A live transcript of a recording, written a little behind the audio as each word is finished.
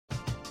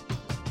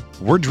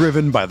We're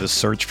driven by the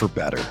search for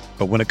better.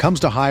 But when it comes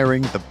to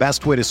hiring, the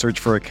best way to search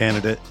for a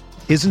candidate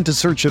isn't to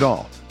search at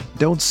all.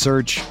 Don't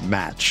search,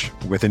 match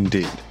with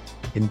Indeed.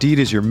 Indeed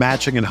is your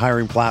matching and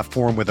hiring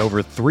platform with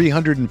over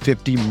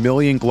 350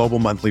 million global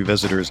monthly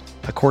visitors,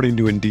 according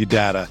to Indeed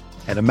data,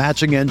 and a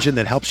matching engine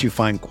that helps you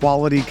find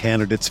quality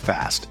candidates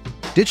fast.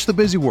 Ditch the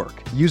busy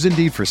work. Use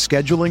Indeed for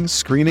scheduling,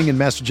 screening, and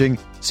messaging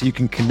so you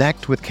can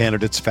connect with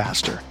candidates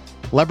faster.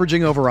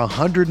 Leveraging over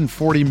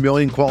 140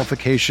 million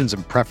qualifications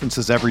and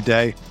preferences every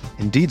day,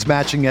 Indeed's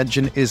matching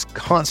engine is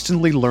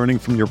constantly learning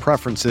from your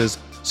preferences,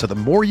 so the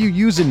more you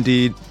use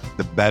Indeed,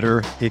 the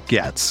better it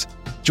gets.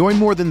 Join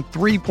more than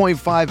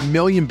 3.5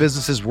 million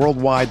businesses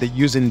worldwide that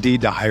use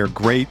Indeed to hire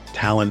great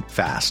talent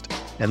fast.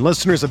 And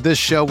listeners of this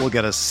show will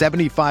get a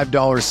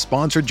 $75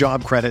 sponsored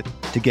job credit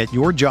to get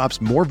your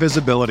jobs more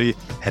visibility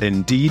at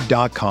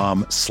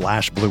Indeed.com/Blue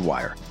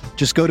Wire.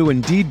 Just go to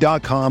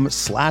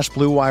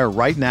Indeed.com/Blue Wire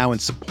right now and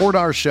support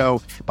our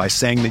show by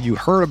saying that you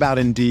heard about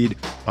Indeed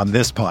on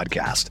this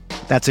podcast.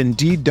 That's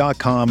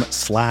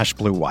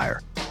Indeed.com/Blue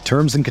Wire.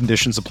 Terms and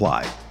conditions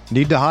apply.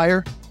 Need to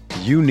hire?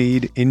 You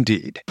need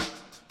Indeed.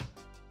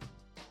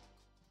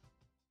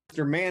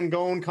 Mr.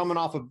 Mangone coming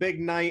off a big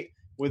night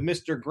with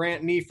Mr.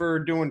 Grant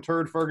Neiford doing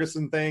Turd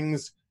Ferguson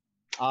things.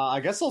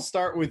 I guess I'll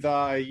start with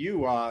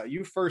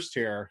you first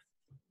here,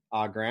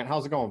 Grant.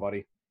 How's it going,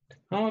 buddy?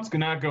 Oh, it's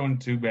not going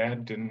too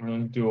bad. Didn't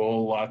really do a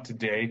whole lot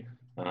today.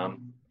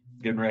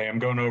 Getting ready. I'm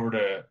going over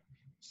to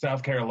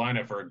South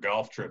Carolina for a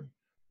golf trip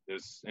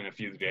in a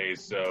few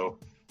days. So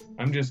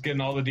I'm just getting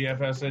all the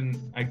DFS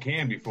in I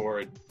can before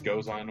it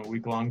goes on a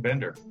week-long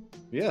bender.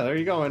 Yeah, there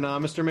you go. And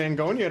Mr.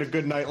 Mangone, you had a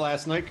good night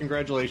last night.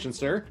 Congratulations,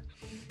 sir.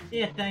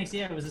 Yeah, thanks.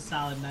 Yeah, it was a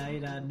solid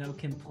night. No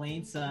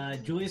complaints.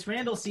 Julius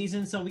Randle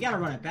season, so we got to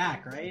run it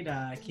back, right?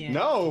 Can't.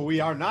 No, we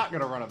are not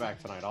going to run it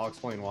back tonight. I'll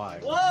explain why.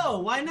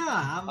 Whoa, why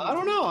not? I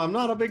don't know. I'm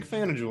not a big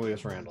fan of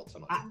Julius Randle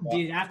tonight.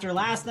 Dude, after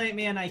last night,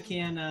 man, I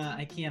can't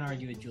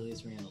argue with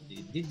Julius Randle,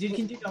 dude. Dude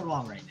can do no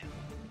wrong right now.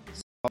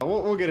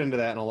 We'll get into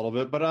that in a little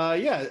bit. But,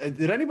 yeah,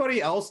 did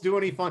anybody else do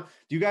any fun?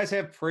 Do you guys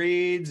have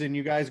parades and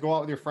you guys go out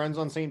with your friends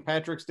on St.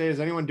 Patrick's Day? Does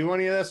anyone do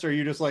any of this? Or are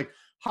you just like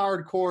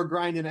hardcore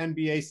grinding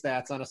NBA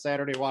stats on a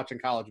Saturday watching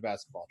college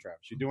basketball,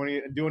 Travis? You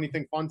do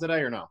anything fun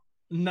today or no?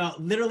 No,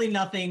 literally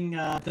nothing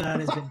that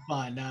has been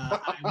fun.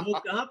 I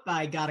woke up,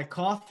 I got a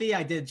coffee,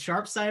 I did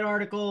Sharpside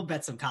article,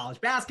 bet some college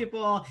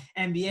basketball,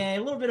 NBA, a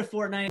little bit of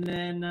Fortnite, and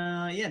then,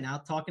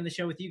 now talking the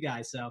show with you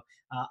guys. So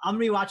I'm going to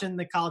be watching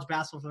the college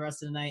basketball for the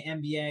rest of the night.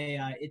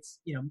 NBA, it's,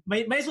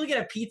 might as well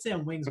get a pizza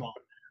and wings while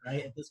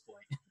right at this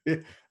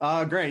point.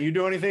 Grant, you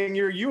do anything?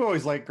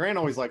 Grant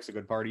always likes a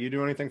good party. You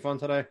do anything fun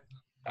today?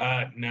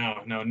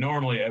 No.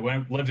 Normally,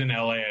 when I lived in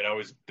LA,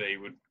 they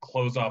would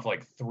close off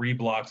like 3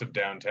 blocks of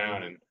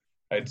downtown, and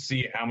I'd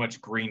see how much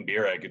green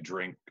beer I could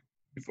drink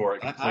before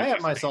I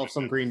had myself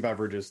some green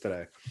beverages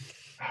today.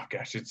 Oh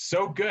gosh, it's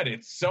so good.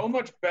 It's so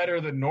much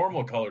better than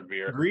normal colored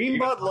beer. Green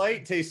Bud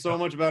Light tastes so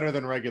much better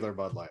than regular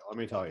Bud Light. Let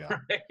me tell you.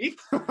 Right?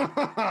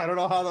 I don't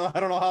know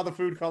how the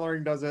food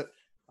coloring does it,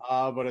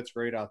 but it's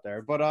great out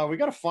there. But we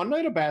got a fun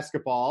night of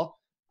basketball.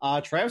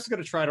 Travis is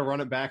going to try to run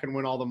it back and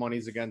win all the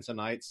monies again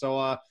tonight.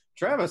 So,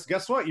 Travis,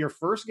 guess what? Your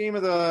first game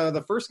of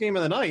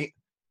the night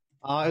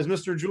is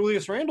Mr.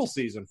 Julius Randle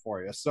season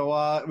for you.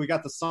 So we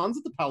got the Suns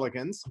at the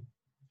Pelicans.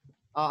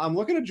 I'm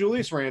looking at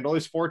Julius Randle.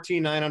 He's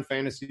 14-9 on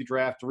fantasy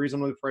draft,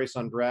 reasonably priced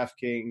on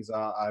DraftKings.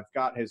 I've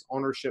got his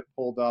ownership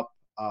pulled up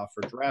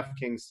for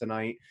DraftKings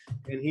tonight,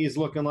 and he's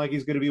looking like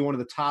he's going to be one of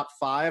the top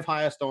 5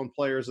 highest owned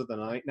players of the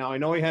night. Now, I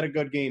know he had a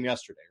good game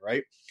yesterday,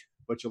 right?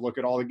 But you look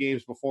at all the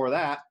games before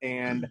that,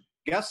 and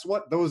guess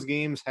what those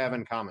games have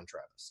in common,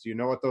 Travis? Do you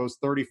know what those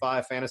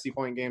 35 fantasy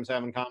point games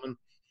have in common?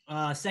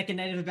 Second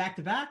night of a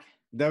back-to-back?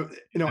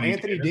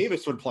 Anthony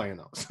Davis would play in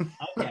those.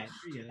 Okay,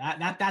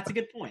 that's a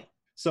good point.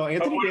 So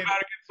Anthony what Davis about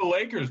against the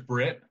Lakers,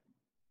 Britt?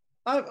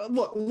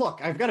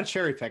 Look, I've got a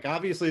cherry pick.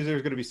 Obviously,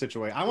 there's going to be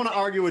situations. I want to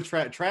argue with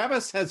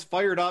Travis has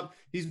fired up.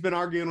 He's been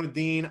arguing with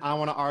Dean. I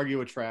want to argue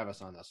with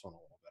Travis on this one a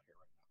little bit here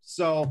right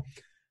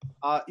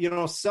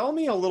now. So, sell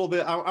me a little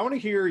bit. I want to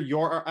hear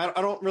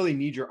I don't really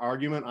need your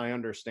argument. I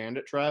understand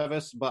it,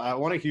 Travis, but I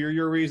want to hear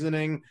your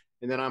reasoning,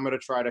 and then I'm going to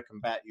try to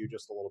combat you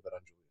just a little bit on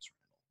Julius Randle.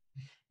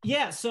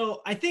 Yeah,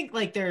 so I think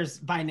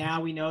by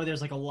now we know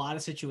there's a lot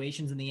of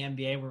situations in the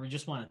NBA where we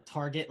just want to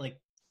target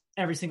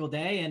every single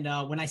day.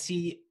 And when I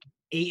see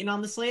Ayton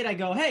on the slate, I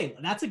go, hey,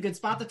 that's a good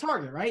spot to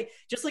target, right?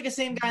 Just like the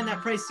same guy in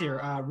that price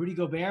here, Rudy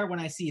Gobert. When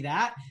I see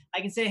that,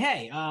 I can say,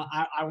 hey,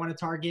 I want to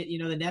target,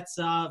 the Nets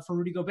for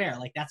Rudy Gobert.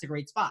 That's a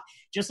great spot.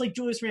 Just like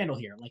Julius Randle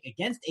here,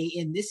 against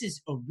Ayton, this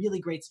is a really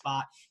great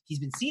spot. He's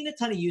been seeing a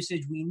ton of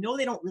usage. We know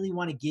they don't really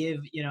want to give,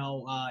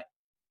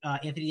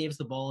 Anthony Davis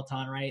the ball a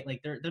ton, right?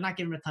 Like they're not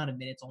giving him a ton of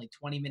minutes, only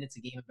 20 minutes a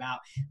game about.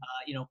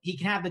 He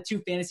can have the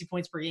 2 fantasy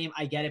points per game.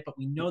 I get it, but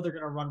we know they're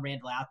going to run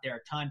Randall out there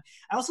a ton.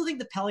 I also think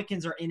the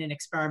Pelicans are in an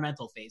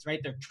experimental phase, right?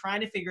 They're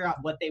trying to figure out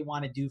what they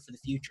want to do for the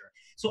future.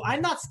 So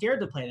I'm not scared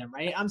to play them,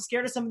 right? I'm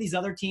scared of some of these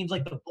other teams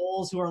like the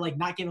Bulls who are like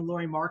not giving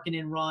Lauri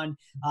Markkanen run.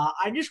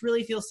 I just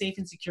really feel safe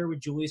and secure with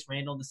Julius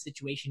Randle in the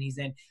situation he's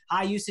in.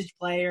 High usage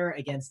player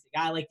against a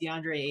guy like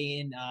DeAndre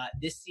Ayton.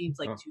 This seems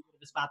like too good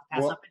of a spot to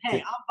pass up. And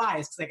hey, I'm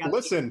biased because I got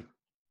listen.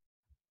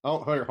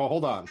 Oh, here,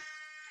 hold on.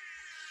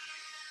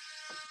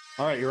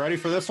 All right, you ready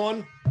for this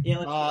one?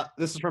 Yeah.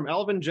 This is from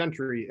Elvin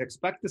Gentry.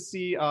 Expect to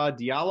see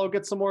Diallo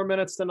get some more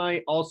minutes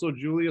tonight. Also,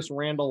 Julius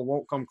Randle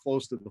won't come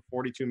close to the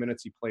 42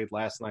 minutes he played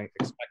last night.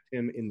 Expect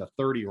him in the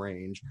 30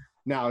 range.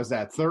 Now, is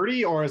that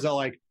 30 or is it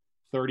like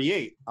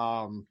 38?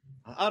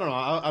 I don't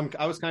know.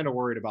 I was kind of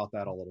worried about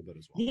that a little bit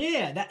as well.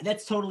 Yeah,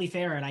 that's totally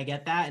fair, and I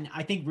get that. And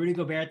I think Rudy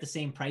Gobert at the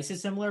same price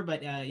is similar,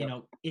 but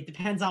it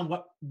depends on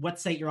what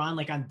site you're on.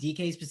 Like on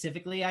DK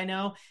specifically, I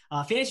know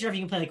fantasy draft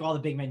you can play like all the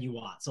big men you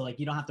want, so like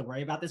you don't have to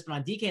worry about this. But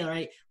on DK,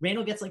 right,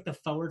 Randall gets like the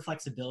forward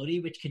flexibility,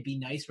 which could be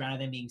nice rather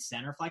than being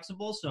center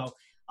flexible. So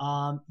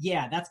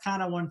that's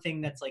kind of one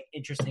thing that's like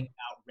interesting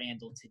about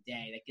Randall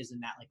today that gives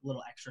him that like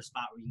little extra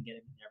spot where you can get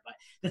him in there. But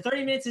the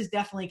 30 minutes is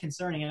definitely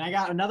concerning. And I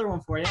got another one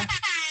for you.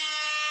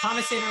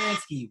 Thomas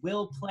Satoransky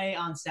will play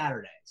on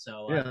Saturday.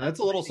 So yeah, that's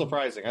a little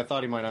surprising. I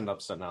thought he might end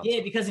up sitting out.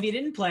 Yeah, because if he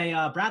didn't play,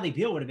 Bradley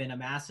Beal would have been a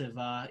massive,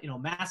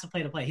 massive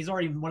play to play. He's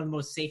already one of the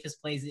most safest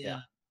plays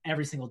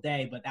every single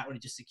day, but that would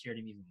have just secured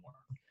him even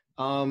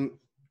more.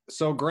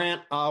 So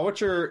Grant, what's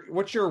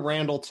your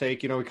Randall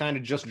take? We kind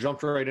of just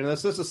jumped right into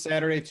this. This is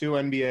Saturday too,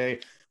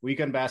 NBA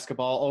weekend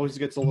basketball. Always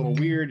gets a little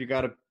weird. You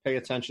got to pay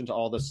attention to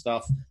all this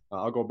stuff.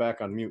 I'll go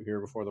back on mute here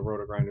before the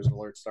Roto Grinders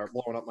alerts start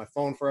blowing up my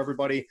phone for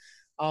everybody.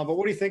 But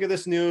what do you think of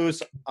this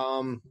news?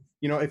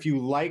 If you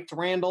liked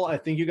Randall, I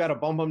think you got to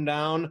bump him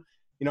down.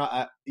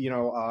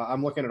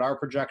 I'm looking at our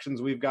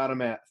projections. We've got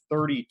him at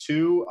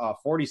 32,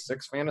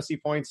 46 fantasy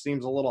points.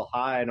 Seems a little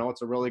high. I know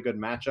it's a really good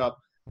matchup.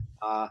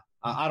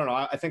 I don't know.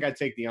 I think I'd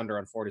take the under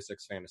on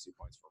 46 fantasy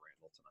points for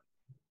Randall tonight.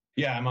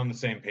 Yeah, I'm on the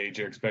same page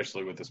here,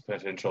 especially with this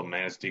potential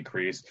minutes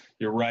decrease.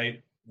 You're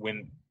right.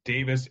 When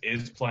Davis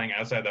is playing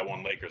outside that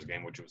one Lakers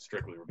game, which was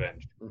strictly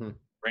revenge,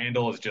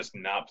 Randall is just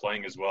not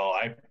playing as well.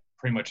 I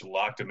pretty much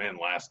locked him in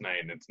last night,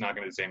 and it's not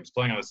going to be the same. He's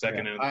playing on the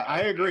second end.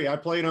 I agree. I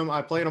played him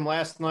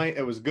last night.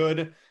 It was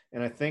good,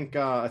 and I think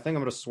I'm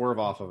going to swerve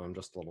off of him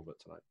just a little bit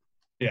tonight.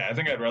 Yeah, I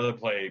think I'd rather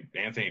play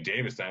Anthony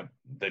Davis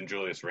than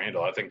Julius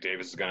Randle. I think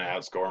Davis is going to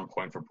outscore him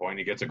point for point.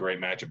 He gets a great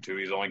matchup, too.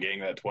 He's only getting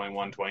that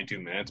 21, 22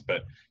 minutes,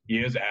 but he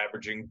is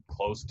averaging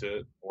close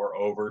to or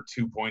over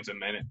 2 points a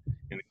minute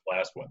in the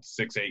last,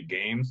 6-8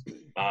 games.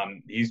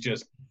 He's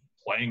just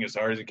playing as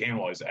hard as he can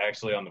while he's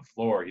actually on the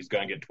floor. He's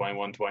going to get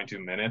 21, 22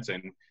 minutes,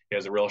 and he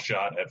has a real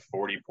shot at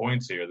 40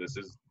 points here. This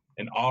is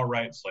an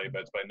all-right slate,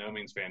 but it's by no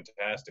means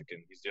fantastic,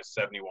 and he's just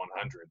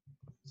 7,100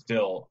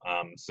 still.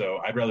 So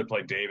I'd rather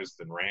play Davis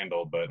than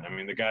Randall, but, I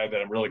mean, the guy that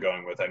I'm really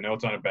going with, I know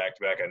it's on a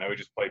back-to-back. I know he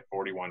just played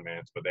 41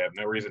 minutes, but they have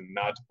no reason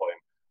not to play him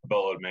a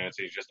boatload of minutes.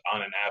 He's just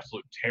on an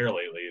absolute tear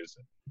lately. Is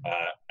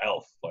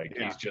Elf.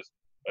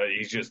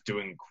 He's just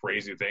doing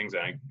crazy things.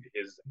 And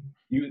his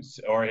use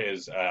or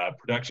his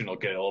production will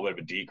get a little bit of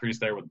a decrease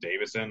there with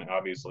Davison.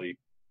 Obviously,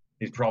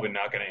 he's probably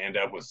not going to end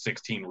up with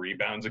 16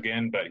 rebounds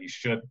again, but he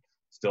should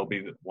still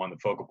be one of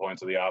the focal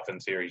points of the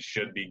offense here. He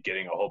should be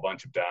getting a whole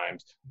bunch of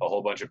dimes, a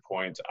whole bunch of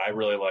points. I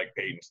really like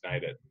Peyton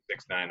Snight at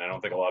 6'9". I don't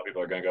think a lot of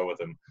people are going to go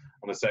with him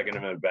on the second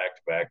and the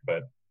back-to-back,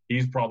 but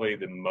he's probably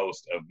the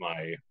most of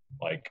my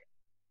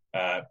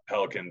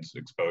Pelicans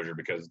exposure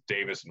because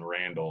Davis and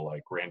Randall,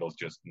 Randall's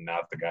just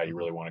not the guy you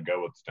really want to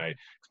go with tonight,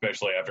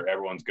 especially after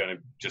everyone's going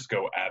to just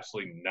go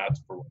absolutely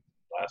nuts for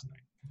last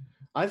night.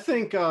 I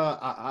think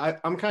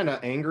I'm kind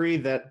of angry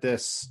that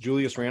this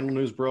Julius Randle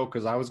news broke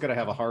because I was going to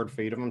have a hard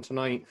fade of him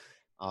tonight.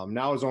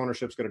 Now his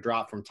ownership's going to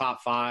drop from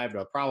top 5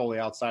 to probably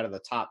outside of the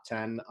top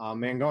 10.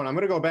 Mangone, I'm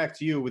going to go back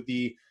to you with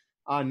the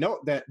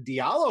note that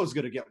Diallo is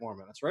going to get more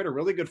minutes, right? A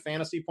really good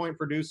fantasy point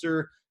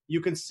producer. You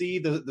can see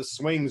the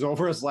swings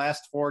over his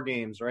last 4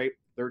 games, right?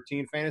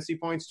 13 fantasy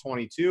points,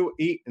 22,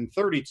 8, and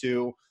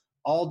 32,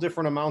 all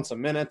different amounts of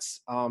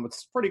minutes.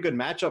 It's a pretty good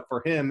matchup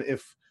for him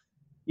if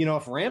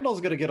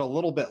Randall's going to get a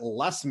little bit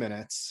less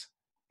minutes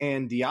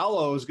and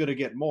Diallo is going to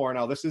get more.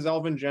 Now, this is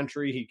Elvin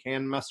Gentry. He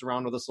can mess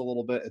around with us a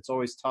little bit. It's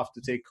always tough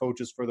to take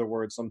coaches for their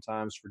word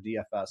sometimes for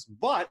DFS.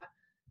 But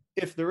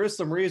if there is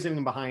some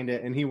reasoning behind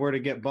it and he were to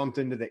get bumped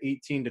into the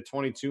 18 to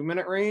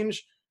 22-minute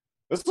range,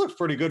 this looks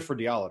pretty good for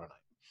Diallo tonight.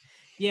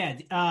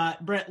 Yeah,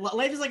 Brett,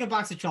 life is like a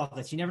box of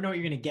chocolates. You never know what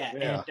you're going to get.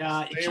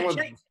 Yeah.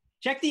 And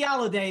Check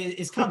Diallo Day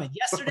is coming.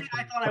 Yesterday,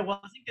 I thought I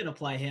wasn't going to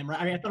play him.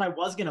 Right? I mean, I thought I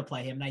was going to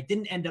play him, and I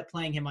didn't end up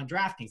playing him on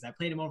DraftKings. I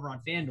played him over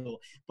on FanDuel.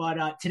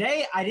 But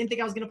today, I didn't think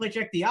I was going to play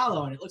Check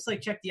Diallo, and it looks like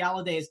Check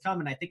Diallo Day is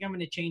coming. I think I'm going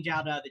to change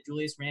out the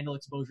Julius Randle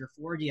exposure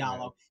for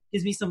Diallo.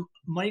 Gives me some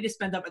money to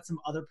spend up at some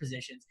other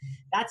positions.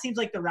 That seems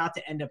like the route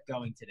to end up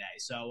going today.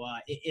 So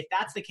if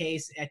that's the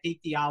case, I think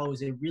Diallo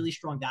is a really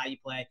strong value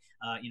play.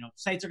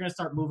 Sites are going to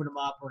start moving him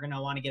up. We're going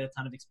to want to get a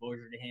ton of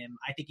exposure to him.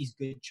 I think he's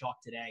good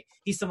chalk today.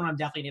 He's someone I'm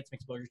definitely going to get some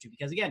exposure to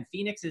because, again,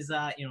 Phoenix is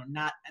does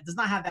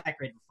not have that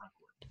great of a front court.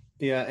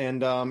 Yeah,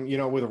 and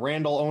with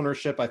Randall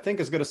ownership, I think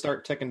is going to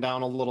start ticking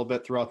down a little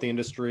bit throughout the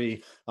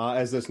industry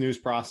as this news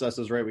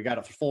processes. Right, we got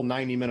a full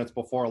 90 minutes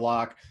before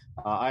lock.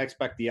 I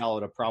expect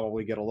Diallo to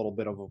probably get a little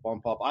bit of a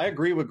bump up. I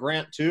agree with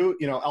Grant too.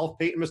 Elf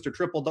Payton, Mr.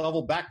 Triple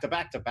Double, back to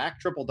back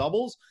triple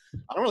doubles.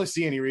 I don't really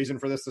see any reason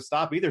for this to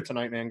stop either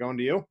tonight, man. Going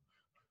to you.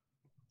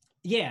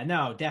 Yeah,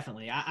 no,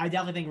 definitely. I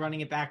definitely think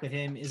running it back with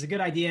him is a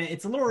good idea.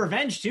 It's a little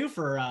revenge too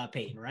for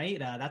Payton, right?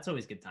 That's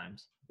always good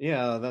times.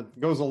 Yeah, that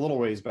goes a little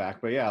ways back,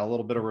 but yeah, a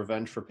little bit of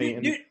revenge for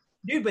Payton.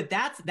 Dude, but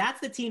that's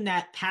the team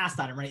that passed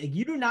on him, right? Like,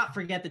 you do not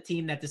forget the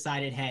team that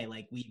decided, hey,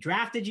 like we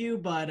drafted you,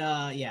 but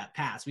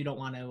pass. We don't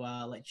want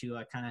to let you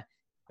kind of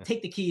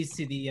take the keys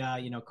to the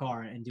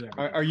car and do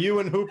everything. Are you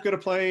and Hoop going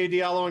to play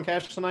Diallo and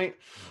Cash tonight?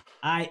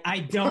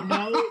 I don't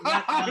know.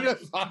 I'm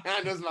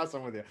just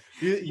messing with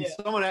you.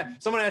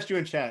 Someone asked you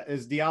in chat,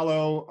 is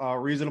Diallo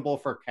reasonable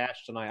for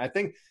Cash tonight? I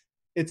think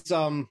it's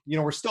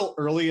we're still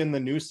early in the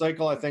news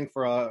cycle. I think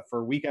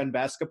for weekend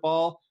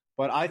basketball,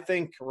 but I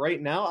think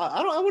right now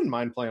I wouldn't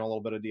mind playing a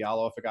little bit of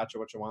Diallo if it got you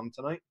what you want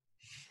tonight.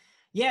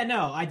 Yeah,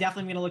 no, I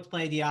definitely am going to look to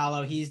play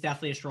Diallo. He's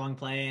definitely a strong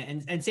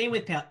play. And same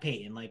with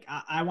Payton. Like,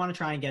 I want to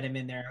try and get him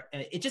in there.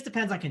 It just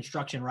depends on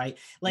construction, right?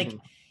 Like,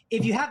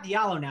 if you have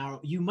Diallo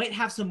now, you might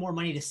have some more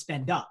money to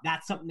spend up.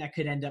 That's something that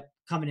could end up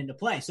coming into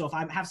play. So if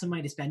I have some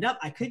money to spend up,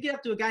 I could get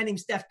up to a guy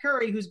named Steph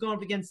Curry who's going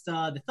up against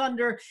the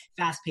Thunder,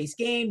 fast-paced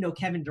game, no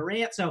Kevin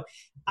Durant. So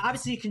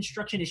obviously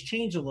construction has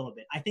changed a little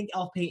bit. I think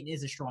Elf Payton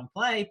is a strong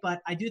play,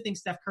 but I do think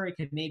Steph Curry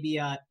could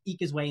maybe eke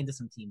his way into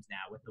some teams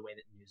now with the way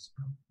that the news is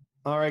going.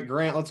 All right,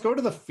 Grant, let's go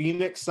to the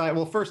Phoenix side.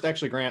 Well, first,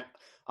 actually, Grant,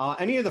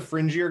 any of the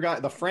fringier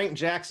guys, the Frank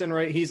Jackson,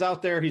 right? He's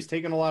out there. He's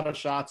taking a lot of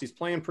shots. He's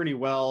playing pretty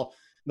well.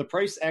 The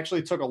price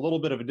actually took a little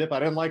bit of a dip. I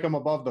didn't like him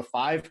above the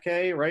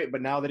 5K, right?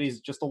 But now that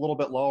he's just a little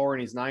bit lower and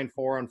he's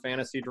 9.4 on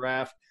fantasy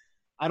draft,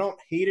 I don't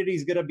hate it.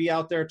 He's going to be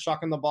out there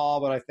chucking the ball,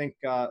 but I think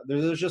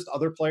there's just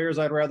other players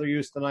I'd rather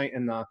use tonight.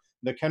 And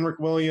the Kenrich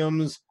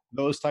Williams,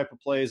 those type of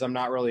plays I'm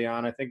not really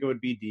on. I think it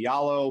would be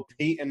Diallo,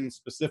 Payton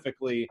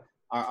specifically,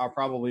 are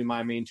probably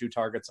my main two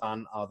targets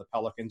on the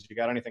Pelicans. You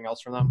got anything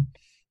else from them?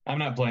 I'm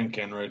not playing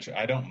Kenrich.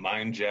 I don't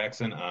mind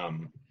Jackson.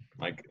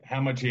 Like how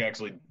much he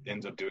actually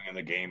ends up doing in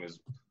the game is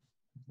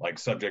like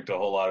subject to a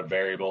whole lot of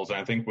variables. And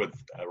I think with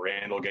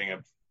Randall getting a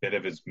bit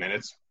of his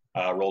minutes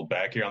rolled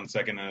back here on the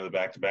second end of the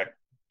back-to-back,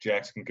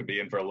 Jackson could be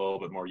in for a little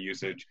bit more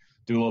usage,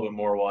 do a little bit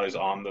more while he's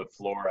on the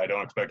floor. I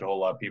don't expect a whole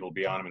lot of people to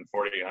be on him, and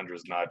 4,800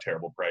 is not a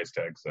terrible price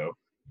tag. So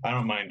I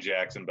don't mind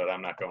Jackson, but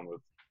I'm not playing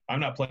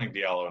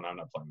Diallo and I'm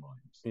not playing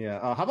Williams.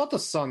 Yeah. How about the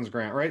Suns,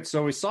 Grant, right?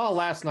 So we saw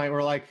last night,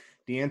 we're like,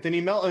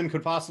 DeAnthony Melton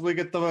could possibly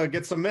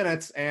get some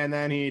minutes, and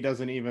then he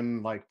doesn't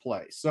even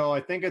play. So I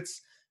think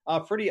it's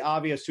pretty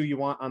obvious who you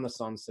want on the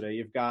Suns today.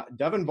 You've got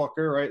Devin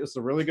Booker, right? This is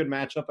a really good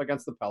matchup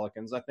against the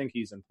Pelicans. I think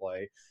he's in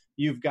play.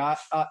 You've got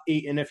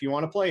Ayton if you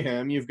want to play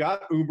him. You've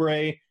got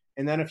Oubre,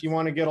 and then if you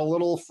want to get a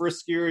little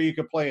friskier, you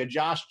could play a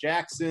Josh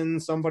Jackson,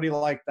 somebody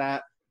like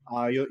that.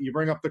 You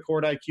bring up the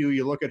court IQ.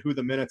 You look at who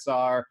the minutes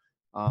are.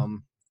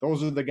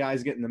 Those are the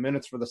guys getting the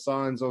minutes for the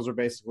Suns. Those are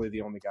basically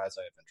the only guys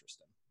I have interest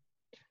in.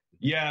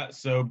 Yeah,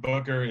 so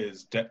Booker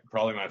is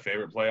probably my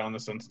favorite play on the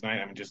Suns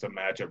tonight. I mean, just a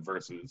matchup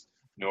versus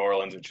New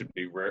Orleans. It should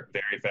be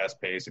very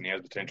fast-paced, and he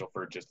has potential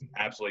for just an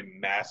absolutely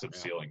massive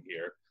ceiling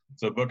here.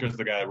 So Booker's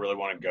the guy I really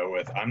want to go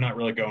with. I'm not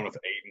really going with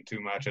Ayton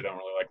too much. I don't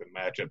really like the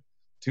matchup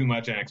too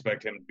much, and I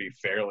expect him to be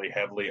fairly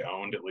heavily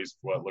owned, at least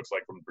what it looks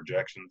like from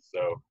projections.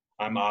 So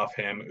I'm off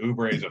him.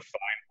 Oubre is a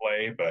fine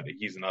play, but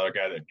he's another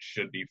guy that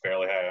should be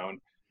fairly high owned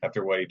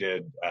after what he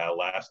did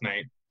last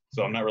night.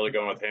 So I'm not really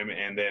going with him.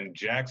 And then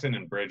Jackson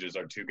and Bridges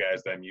are two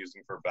guys that I'm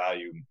using for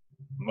value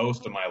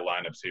most of my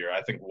lineups here.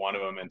 I think one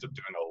of them ends up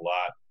doing a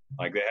lot.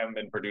 Like, they haven't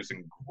been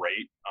producing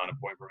great on a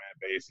point-per-minute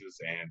basis,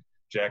 and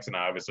Jackson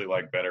I obviously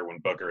like better when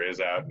Booker is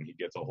out and he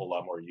gets a whole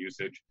lot more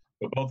usage.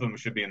 But both of them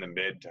should be in the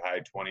mid to high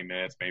 20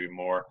 minutes, maybe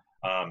more.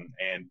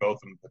 And both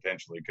of them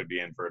potentially could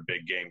be in for a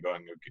big game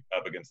going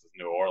up against this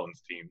New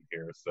Orleans team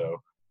here. So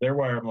they're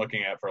where I'm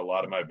looking at for a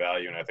lot of my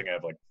value, and I think I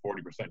have 40%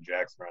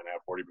 Jackson right now,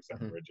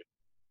 40% Bridges,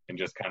 and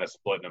just kind of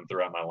splitting them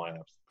throughout my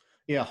lineups.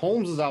 Yeah,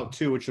 Holmes is out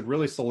too, which should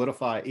really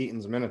solidify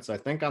Ayton's minutes, I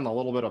think, on a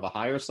little bit of a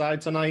higher side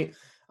tonight.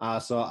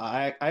 So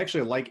I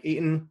actually like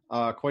Ayton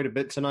quite a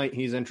bit tonight.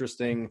 He's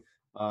interesting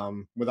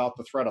without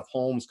the threat of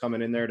Holmes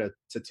coming in there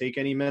to take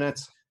any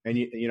minutes. And,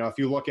 if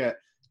you look at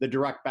the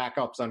direct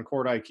backups on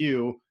Court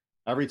IQ,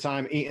 every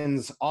time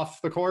Ayton's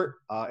off the court,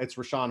 it's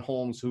Rashawn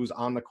Holmes who's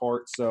on the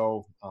court.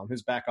 So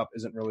his backup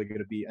isn't really going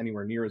to be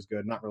anywhere near as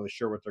good. Not really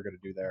sure what they're going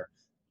to do there.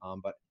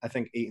 But I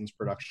think Ayton's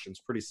production is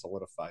pretty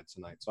solidified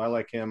tonight. So I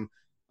like him.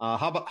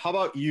 How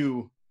about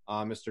you,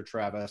 Mr.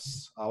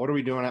 Travis? What are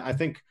we doing? I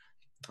think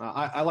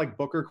I like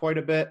Booker quite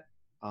a bit.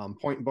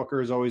 Point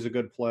Booker is always a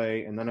good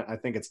play. And then I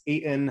think it's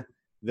Ayton,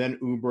 then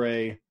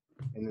Oubre.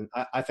 And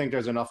I think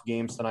there's enough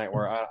games tonight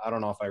where I don't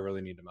know if I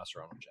really need to mess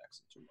around with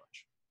Jackson too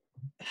much.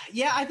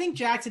 Yeah, I think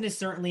Jackson is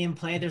certainly in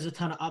play. There's a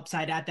ton of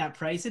upside at that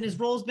price, and his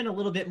role's been a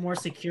little bit more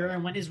secure.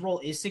 And when his role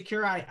is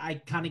secure,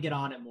 I kind of get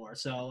on it more.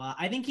 So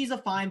I think he's a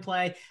fine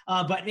play.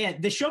 But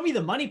man, the show me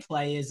the money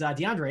play is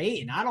DeAndre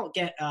Ayton. I don't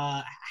get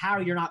how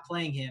you're not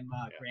playing him,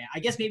 Grant. I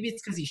guess maybe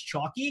it's because he's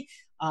chalky.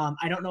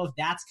 I don't know if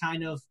that's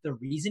kind of the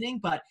reasoning,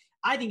 but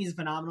I think he's a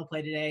phenomenal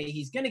play today.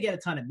 He's going to get a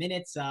ton of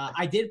minutes.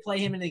 I did play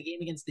him in the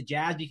game against the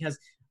Jazz because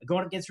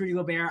going up against Rudy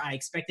Gobert, I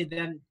expected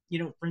them,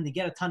 for him to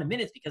get a ton of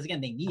minutes because, again,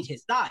 they need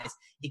his thighs.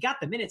 He got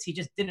the minutes. He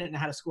just didn't know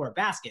how to score a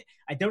basket.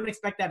 I don't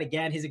expect that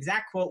again. His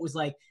exact quote was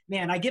like,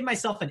 man, I give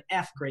myself an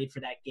F grade for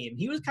that game.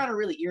 He was kind of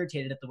really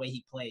irritated at the way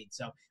he played.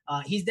 So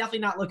he's definitely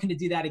not looking to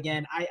do that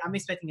again. I'm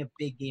expecting a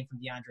big game from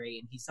DeAndre,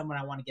 and he's someone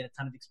I want to get a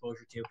ton of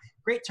exposure to.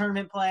 Great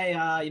tournament play,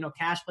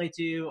 cash play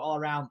too, all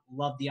around.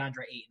 Love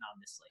DeAndre Ayton on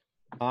this slate.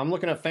 I'm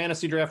looking at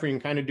fantasy draft where you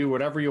can kind of do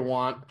whatever you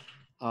want.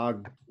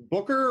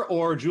 Booker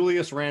or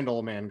Julius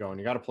Randle, man, going.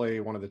 You got to play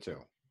one of the two.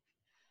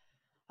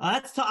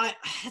 That's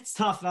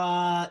tough.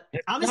 I'm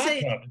gonna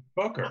say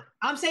Booker.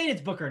 I'm saying it's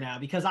Booker now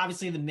because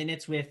obviously the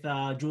minutes with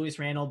Julius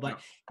Randle, but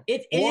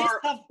it is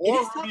tough.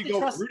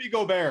 Rudy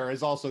Gobert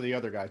is also the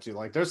other guy too.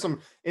 Like there's some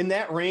in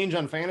that range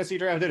on fantasy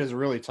draft. It is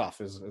really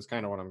tough. Is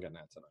kind of what I'm getting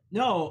at tonight.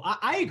 No,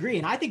 I agree,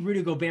 and I think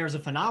Rudy Gobert is a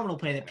phenomenal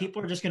play that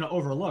people are just going to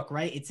overlook.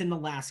 Right? It's in the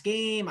last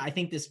game. I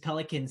think this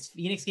Pelicans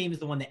Phoenix game is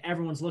the one that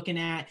everyone's looking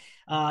at.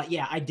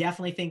 I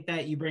definitely think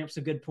that you bring up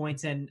some good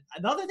points. And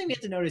the other thing we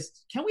have to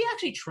notice: can we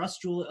actually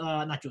trust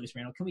not Julius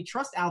Randle? Can we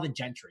trust Alvin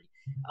Gentry?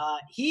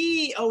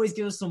 He always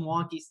gives us some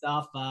wonky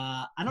stuff.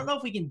 I don't know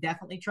if we can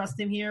definitely trust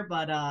him here,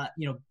 but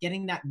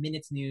getting that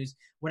minutes news,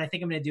 what I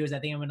think I'm going to do is I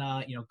think I'm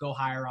going to go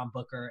higher on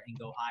Booker and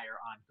go higher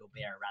on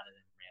Gobert rather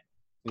than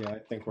Randle. Yeah, I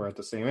think we're at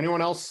the same.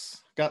 Anyone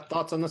else got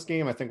thoughts on this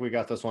game? I think we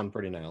got this one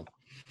pretty nailed.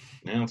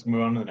 Now let's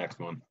move on to the next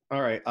one.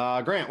 All right,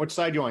 Grant, which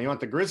side do you want? You want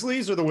the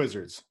Grizzlies or the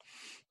Wizards?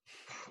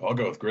 I'll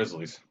go with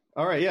Grizzlies.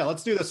 All right, yeah,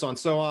 let's do this one.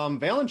 So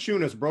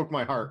Valanciunas broke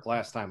my heart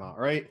last time out,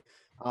 right?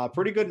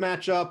 Pretty good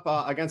matchup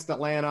against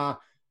Atlanta.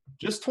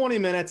 Just 20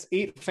 minutes,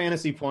 8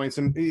 fantasy points,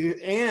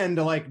 and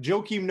like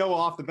Joakim Noah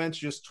off the bench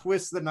just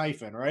twists the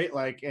knife in, right?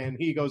 And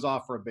he goes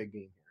off for a big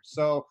game here.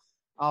 So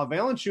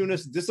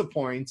Valanciunas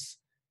disappoints,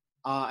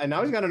 and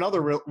now he's got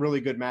another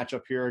really good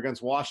matchup here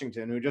against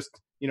Washington, who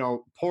just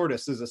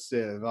Portis is a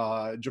sieve,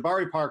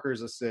 Jabari Parker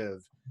is a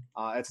sieve.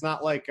 It's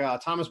not like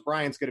Thomas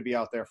Bryant's going to be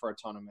out there for a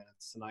ton of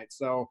minutes tonight.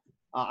 So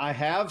I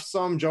have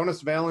some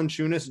Jonas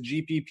Valanciunas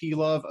GPP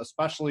love,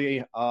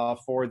 especially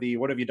for the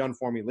 "What have you done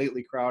for me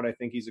lately" crowd. I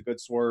think he's a good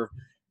swerve.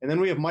 And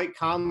then we have Mike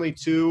Conley,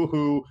 too,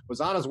 who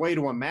was on his way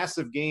to a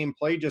massive game,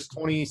 played just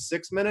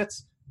 26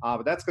 minutes,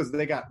 but that's because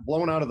they got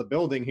blown out of the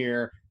building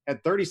here,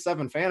 had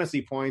 37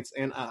 fantasy points.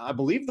 And I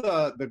believe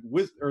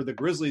the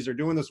Grizzlies are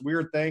doing this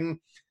weird thing.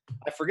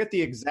 I forget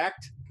the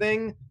exact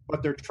thing,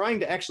 but they're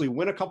trying to actually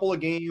win a couple of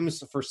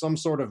games for some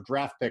sort of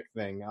draft pick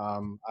thing.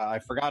 I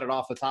forgot it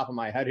off the top of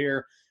my head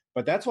here.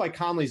 But that's why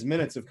Conley's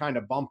minutes have kind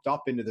of bumped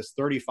up into this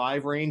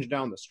 35 range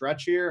down the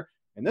stretch here.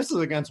 And this is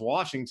against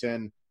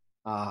Washington.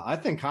 I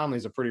think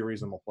Conley's a pretty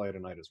reasonable play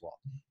tonight as well.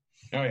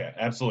 Oh, yeah,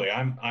 absolutely.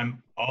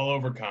 I'm all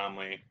over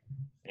Conley.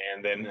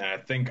 And then I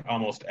think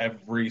almost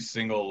every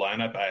single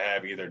lineup I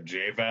have either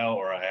J-Val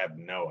or I have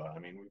Noah. I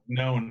mean, we've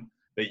known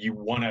that you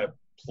want to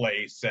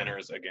play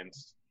centers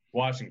against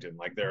Washington.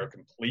 Like they're a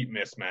complete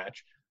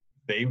mismatch.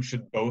 They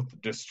should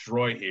both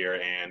destroy here.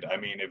 And, I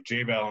mean, if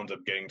J-Val ends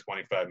up getting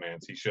 25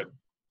 minutes, he should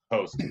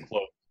post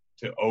close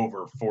to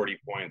over 40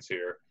 points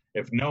here.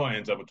 If Noah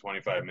ends up with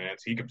 25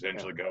 minutes, he could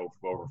potentially go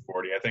for over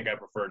 40. I think I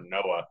prefer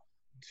Noah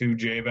to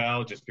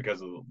J-Val just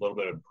because of a little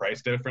bit of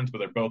price difference, but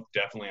they're both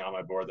definitely on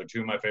my board. They're two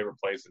of my favorite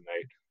plays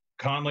tonight.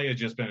 Conley has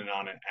just been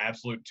on an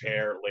absolute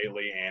tear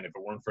lately, and if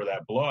it weren't for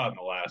that blowout in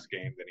the last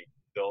game, then he'd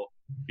still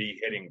be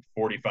hitting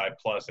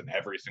 45-plus in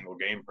every single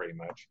game pretty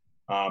much.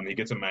 He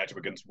gets a matchup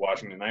against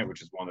Washington tonight,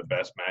 which is one of the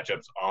best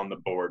matchups on the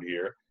board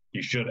here.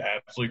 He should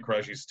absolutely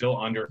crush. He's still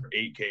under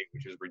 8K,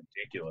 which is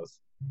ridiculous.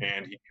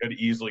 And he could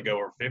easily go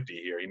over 50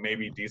 here. He may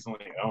be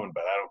decently owned,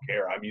 but I don't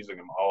care. I'm using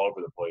him all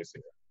over the place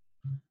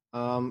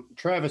here.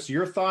 Travis,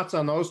 your thoughts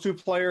on those two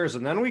players,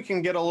 and then we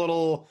can get a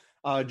little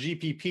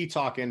GPP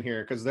talk in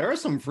here because there are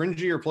some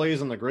fringier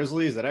plays in the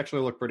Grizzlies that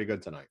actually look pretty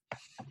good tonight.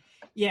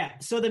 Yeah,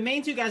 so the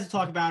main two guys to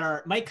talk about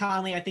are Mike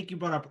Conley. I think you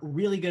brought up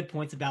really good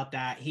points about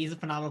that. He's a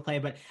phenomenal play,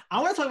 but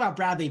I want to talk about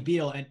Bradley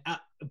Beal. And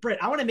Britt,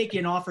 I want to make you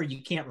an offer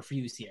you can't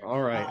refuse here.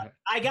 All right.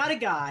 I got a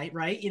guy,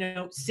 right,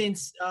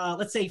 since,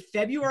 let's say,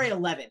 February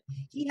 11th.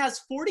 He has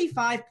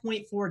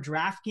 45.4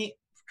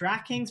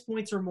 DraftKings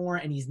points or more,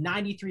 and he's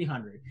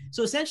 9,300.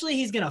 So essentially,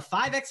 he's going to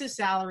 5x his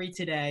salary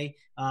today,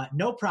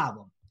 no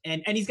problem.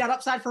 And he's got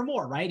upside for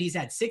more, right? He's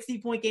had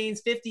 60-point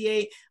games,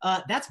 58.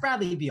 That's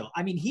Bradley Beal.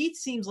 I mean, he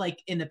seems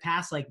like in the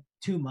past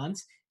 2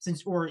 months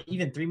or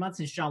even 3 months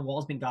since John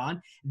Wall's been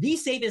gone, the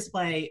safest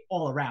play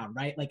all around,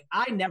 right?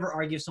 I never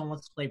argue if someone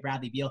wants to play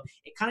Bradley Beal.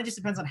 It kind of just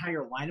depends on how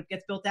your lineup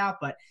gets built out.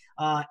 But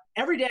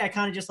every day I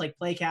kind of just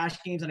play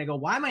cash games and I go,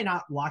 why am I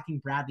not locking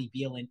Bradley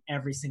Beal in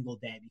every single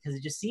day? Because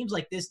it just seems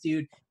like this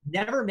dude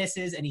never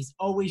misses and he's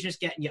always just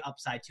getting you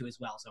upside too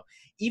as well. So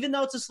even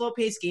though it's a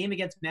slow-paced game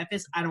against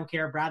Memphis, I don't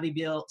care. Bradley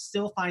Beal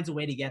still finds a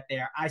way to get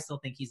there. I still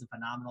think he's a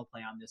phenomenal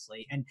play on this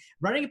slate. And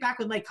running it back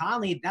with Mike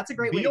Conley, that's a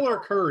great way. Beal or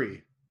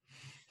Curry?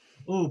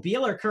 Ooh,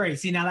 Beal or Curry.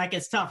 See, now that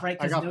gets tough, right?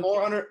 I got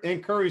 400,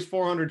 and Curry's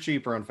 400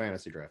 cheaper on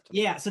Fantasy Draft.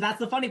 Yeah, so that's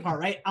the funny part,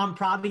 right? I'm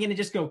probably going to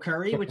just go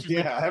Curry, which is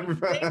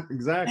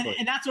exactly.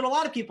 And that's what a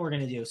lot of people are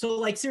going to do.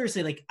 So,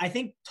 seriously, I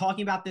think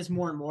talking about this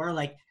more and more,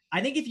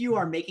 I think if you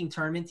are making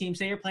tournament teams,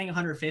 say you're playing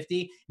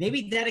 150,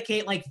 maybe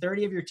dedicate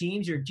 30 of your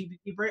teams, your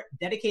GPP,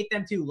 dedicate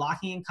them to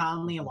locking in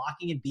Conley and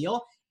locking in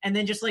Beal, and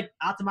then just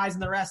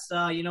optimizing the rest,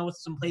 with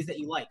some plays that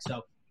you like.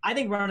 So I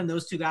think running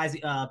those two guys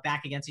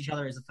back against each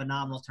other is a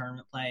phenomenal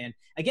tournament play. And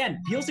again,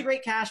 Beal's a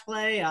great cash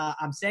play.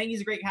 I'm saying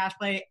he's a great cash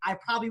play. I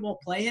probably won't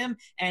play him.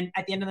 And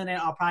at the end of the night,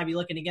 I'll probably be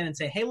looking again and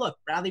say, hey, look,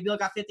 Bradley Beal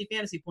got 50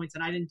 fantasy points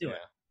and I didn't do it.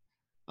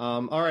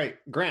 All right,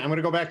 Grant, I'm going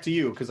to go back to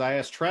you because I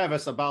asked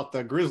Travis about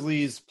the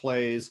Grizzlies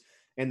plays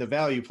and the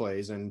value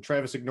plays, and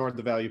Travis ignored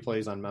the value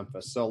plays on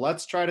Memphis. So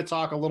let's try to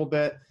talk a little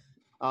bit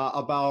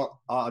about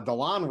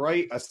DeLon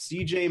Wright, a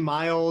CJ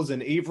Miles,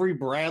 and Avery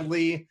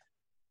Bradley.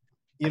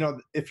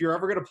 If you're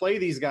ever going to play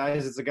these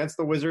guys, it's against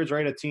the Wizards,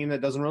 right? A team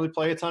that doesn't really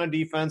play a ton of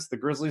defense. The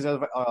Grizzlies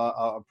have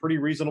a pretty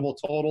reasonable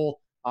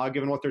total,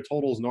 given what their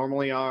totals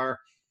normally are.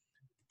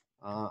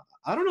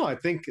 I don't know. I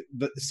think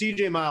the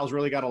CJ Miles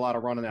really got a lot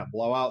of run in that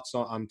blowout,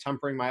 so I'm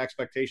tempering my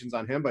expectations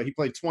on him. But he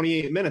played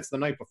 28 minutes the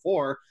night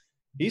before.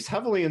 He's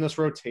heavily in this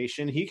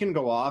rotation. He can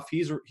go off.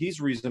 He's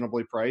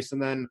reasonably priced.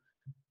 And then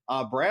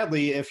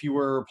Bradley, if you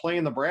were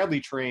playing the Bradley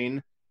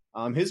train,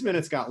 his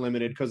minutes got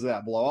limited because of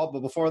that blowout.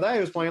 But before that, he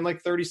was playing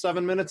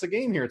 37 minutes a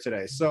game here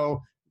today.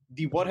 So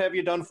the what have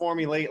you done for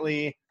me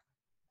lately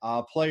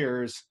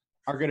players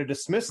are going to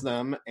dismiss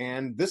them,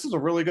 and this is a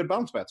really good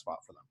bounce back spot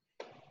for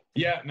them.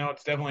 Yeah, no,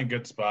 it's definitely a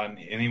good spot. And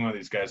any one of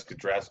these guys could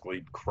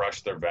drastically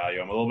crush their value.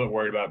 I'm a little bit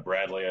worried about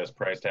Bradley as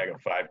price tag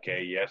of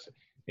 $5K. Yes,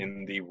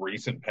 in the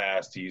recent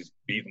past, he's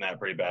beaten that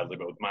pretty badly.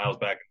 But with Miles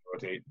back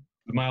in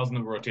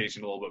the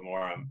rotation a little bit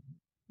more,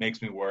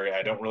 makes me worry.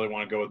 I don't really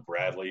want to go with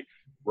Bradley.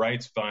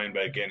 Wright's fine,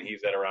 but again,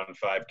 he's at around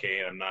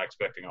 $5K, and I'm not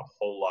expecting a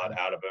whole lot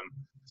out of him.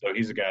 So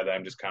he's a guy that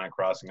I'm just kind of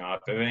crossing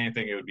off. If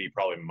anything, it would be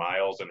probably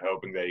Miles, and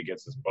hoping that he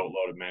gets this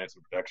boatload of minutes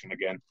and production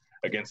again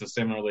against a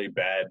similarly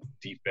bad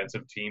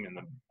defensive team in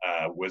the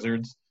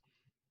Wizards.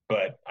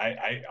 But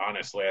I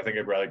honestly, I think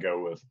I'd rather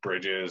go with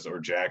Bridges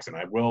or Jackson.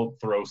 I will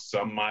throw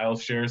some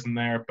Miles shares in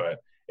there, but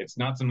it's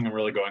not something I'm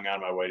really going out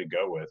of my way to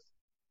go with.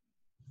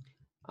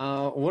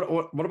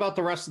 What about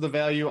the rest of the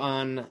value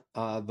on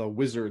the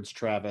Wizards,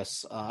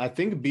 Travis? I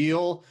think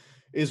Beal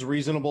is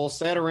reasonable.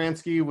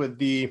 Satoransky with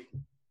the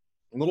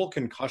little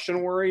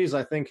concussion worries,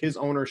 I think his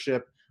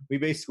ownership, we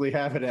basically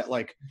have it at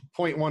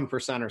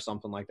 0.1% or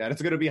something like that.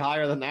 It's going to be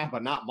higher than that,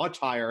 but not much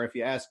higher. If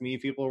you ask me,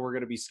 people were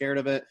going to be scared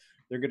of it.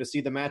 They're going to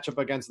see the matchup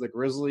against the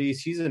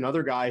Grizzlies. He's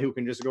another guy who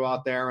can just go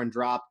out there and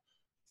drop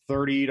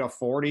 30 to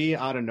 40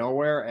 out of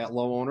nowhere at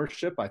low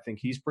ownership. I think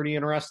he's pretty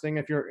interesting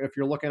if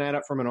you're looking at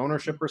it from an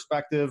ownership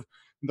perspective.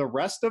 The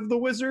rest of the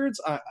Wizards,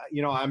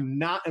 I'm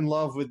not in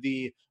love with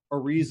the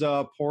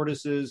Ariza,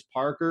 Portis's,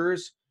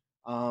 Parkers.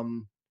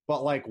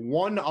 But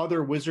one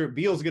other Wizard,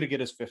 Beal's going to get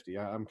his 50.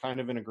 I'm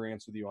kind of in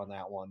agreement with you on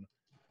that one.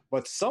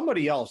 But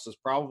somebody else is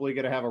probably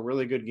going to have a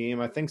really good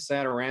game. I think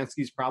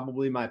Satoransky's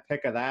probably my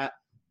pick of that.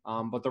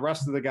 But the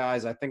rest of the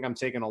guys, I think I'm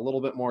taking a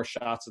little bit more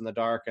shots in the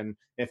dark. And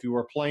if you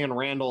were playing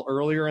Randall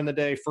earlier in the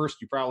day, first,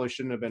 you probably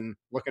shouldn't have been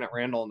looking at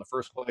Randall in the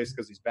first place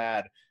because he's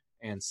bad.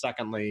 And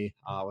secondly,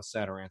 with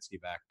Satoransky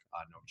back,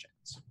 no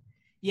chance.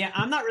 Yeah,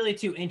 I'm not really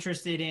too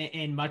interested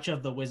in much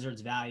of the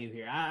Wizards' value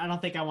here. I don't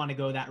think I want to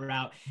go that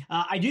route.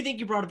 I do think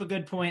you brought up a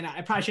good point.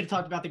 I probably should have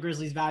talked about the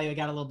Grizzlies' value. I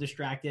got a little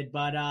distracted.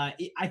 But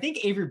I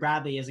think Avery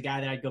Bradley is a guy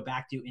that I'd go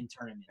back to in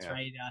tournaments,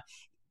 right?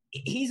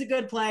 He's a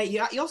good play.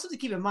 You also have to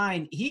keep in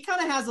mind, he kind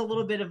of has a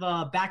little bit of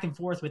a back and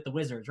forth with the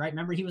Wizards, right?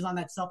 Remember, he was on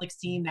that Celtics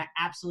team that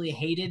absolutely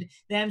hated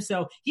them.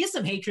 So he has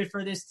some hatred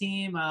for this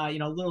team, a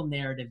little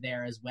narrative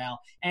there as well.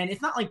 And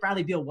it's not like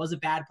Bradley Beal was a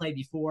bad play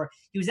before.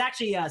 He was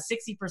actually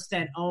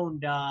 60%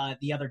 owned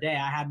the other day.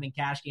 I had him in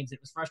cash games. It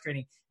was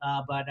frustrating.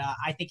 But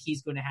I think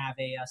he's going to have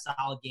a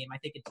solid game. I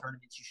think in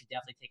tournaments, you should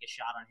definitely take a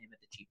shot on him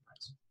at the cheap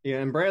price.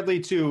 Yeah, and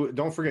Bradley, too,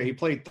 don't forget, he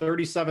played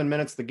 37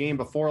 minutes the game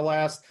before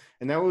last,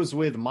 and that was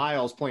with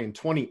Miles playing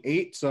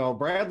 28. So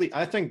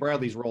I think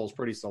Bradley's role is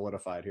pretty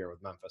solidified here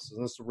with Memphis.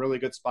 And this is a really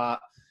good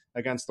spot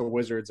against the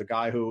Wizards, a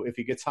guy who, if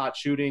he gets hot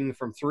shooting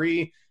from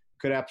three,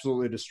 could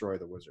absolutely destroy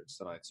the Wizards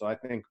tonight. So I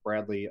think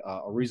Bradley,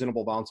 a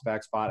reasonable bounce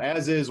back spot,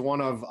 as is one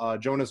of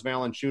Jonas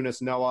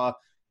Valanciunas, Noah.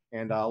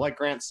 And like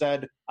Grant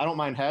said, I don't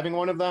mind having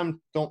one of them.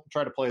 Don't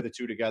try to play the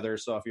two together.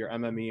 So if you're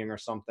MMEing or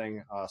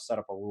something, set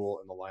up a rule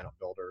in the lineup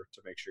builder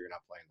to make sure you're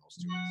not playing those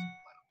two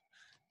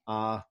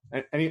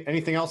in the lineup.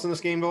 Anything else in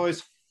this game,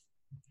 boys?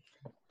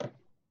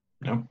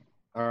 No.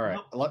 All right,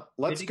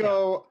 let's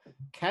go.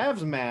 Cavs,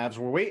 Mavs.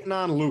 We're waiting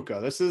on Luka.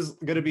 This is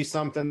going to be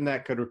something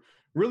that could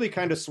really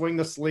kind of swing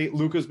the slate.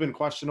 Luka's been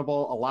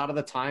questionable a lot of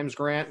the times,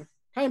 Grant.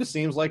 Kind of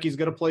seems like he's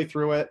going to play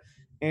through it.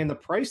 And the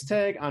price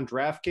tag on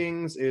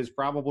DraftKings is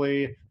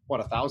probably,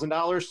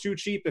 $1,000 too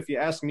cheap. If you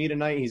ask me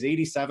tonight, he's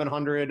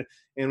 $8,700.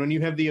 And when you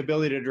have the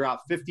ability to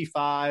drop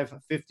 55,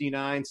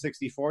 59,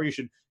 64, you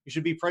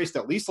should be priced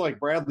at least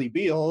like Bradley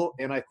Beal.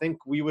 And I think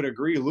we would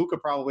agree Luka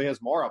probably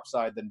has more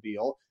upside than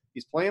Beal.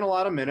 He's playing a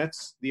lot of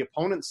minutes. The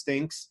opponent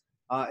stinks.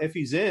 If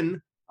he's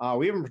in,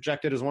 we have him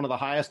projected as one of the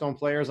highest owned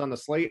players on the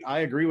slate. I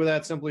agree with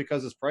that simply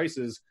because his price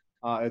is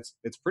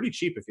it's pretty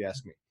cheap if you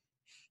ask me.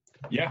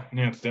 Yeah,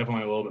 it's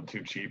definitely a little bit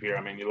too cheap here.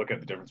 I mean, you look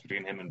at the difference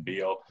between him and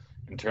Beal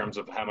in terms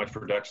of how much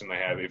production they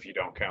have if you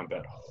don't count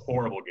that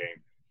horrible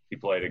game he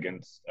played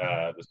against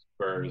the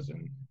Spurs.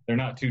 And they're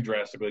not too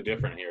drastically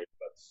different here. It's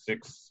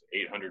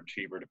about $600-800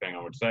 cheaper depending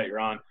on which site you're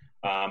on.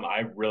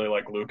 I really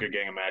like Luka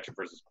getting a matchup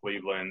versus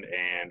Cleveland,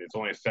 and it's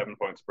only a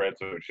 7-point spread,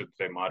 so it should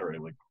stay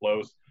moderately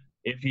close.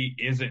 If he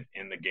isn't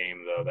in the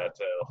game, though, that's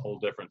a whole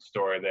different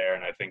story there,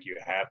 and I think you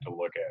have to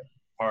look at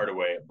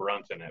Hardaway, at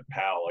Brunson, at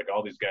Powell. Like,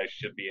 all these guys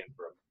should be in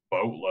for a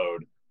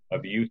boatload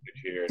of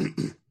usage here.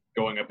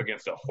 Going up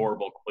against a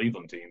horrible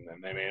Cleveland team,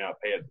 and they may not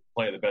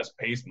play at the best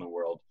pace in the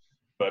world.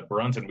 But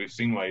Brunson, we've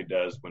seen what he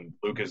does when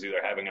Luka's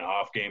either having an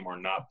off game or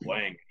not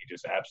playing. He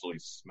just absolutely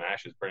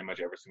smashes pretty much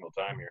every single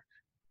time here.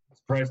 His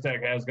price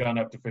tag has gone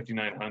up to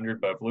 $5,900,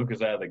 but if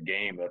Luka's out of the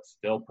game, that's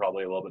still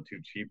probably a little bit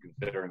too cheap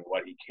considering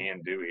what he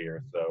can do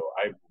here. So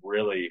I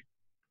really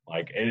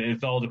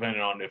it's all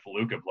dependent on if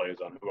Luka plays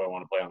on who I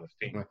want to play on this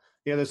team.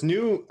 Yeah, this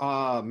new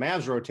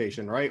Mavs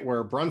rotation, right,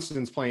 where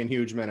Brunson's playing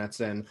huge minutes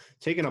and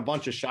taking a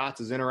bunch of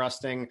shots is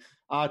interesting.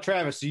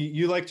 Travis,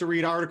 you like to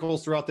read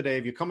articles throughout the day.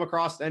 If you come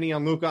across any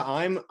on Luka,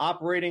 I'm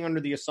operating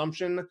under the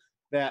assumption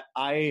that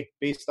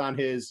based on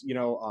his,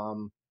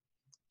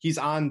 he's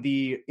on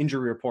the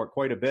injury report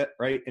quite a bit,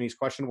 right? And he's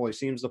questionable. He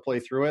seems to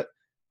play through it.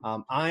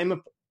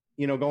 I'm,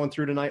 going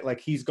through tonight like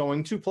he's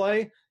going to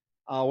play.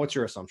 What's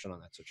your assumption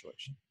on that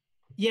situation?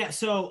 Yeah,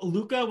 so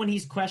Luka, when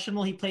he's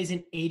questionable, he plays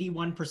in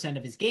 81%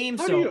 of his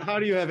games. How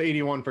do you have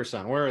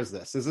 81%? Where is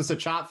this? Is this a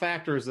chop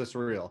fact or is this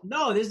real?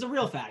 No, this is the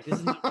real fact. This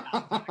is not a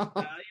chop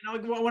fact.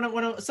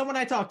 When someone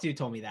I talked to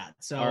told me that.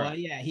 So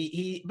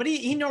right. But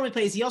he normally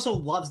plays. He also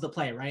loves to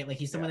play, right? Like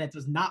he's someone that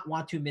does not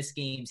want to miss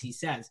games, he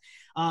says.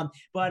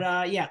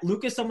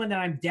 Luka's someone that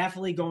I'm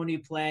definitely going to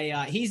play.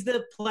 He's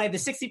the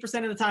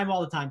 60% of the time,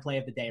 all the time play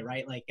of the day,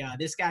 right? Like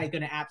this guy is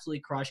going to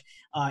absolutely crush.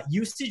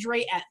 Usage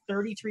rate at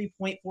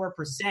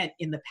 33.4%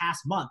 in the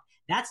past month.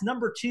 That's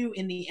number 2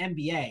 in the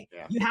NBA.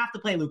 Yeah. You have to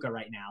play Luka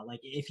right now. Like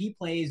if he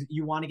plays,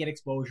 you want to get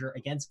exposure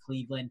against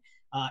Cleveland.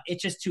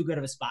 It's just too good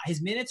of a spot. His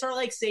minutes are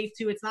safe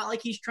too. It's not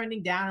like he's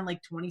trending down in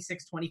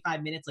 26,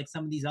 25 minutes like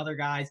some of these other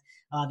guys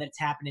that it's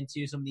happening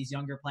to, some of these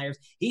younger players.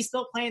 He's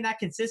still playing that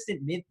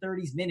consistent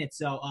mid-30s minutes.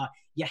 So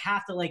you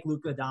have to like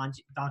Luka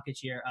Doncic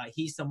here.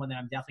 He's someone that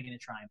I'm definitely going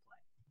to try and play.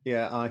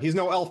 Yeah, he's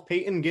no Elf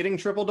Payton getting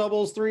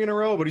triple-doubles 3 in a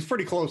row, but he's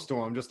pretty close to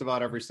him just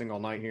about every single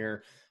night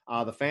here.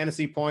 The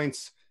fantasy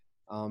points,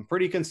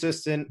 pretty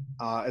consistent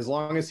as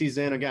long as he's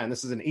in. Again,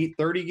 this is an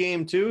 8:30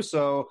 game too,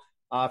 so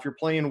if you're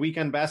playing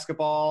weekend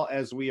basketball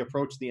as we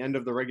approach the end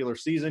of the regular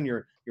season,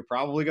 you're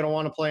probably going to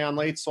want to play on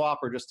late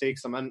swap or just take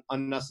some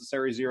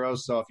unnecessary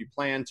zeros. So if you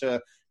plan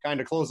to kind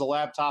of close the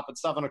laptop at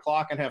 7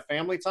 o'clock and have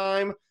family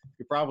time,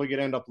 you're probably going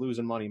to end up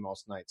losing money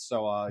most nights.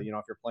 So, if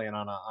you're playing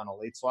on a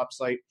late swap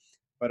site.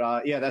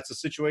 But, that's a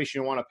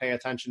situation you want to pay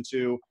attention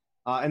to.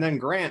 And then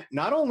Grant,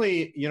 not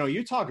only,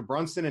 you talk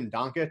Brunson and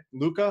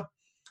Luka,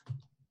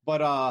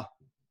 but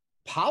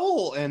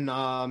Powell and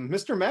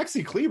Mr.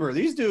 Maxi Kleber,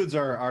 these dudes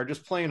are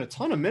just playing a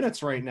ton of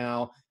minutes right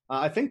now.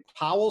 I think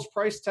Powell's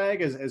price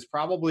tag is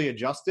probably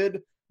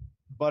adjusted,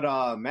 but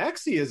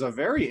Maxi is a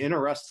very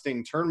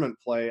interesting tournament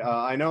play.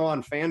 I know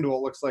on FanDuel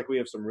it looks like we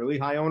have some really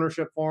high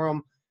ownership for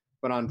him,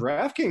 but on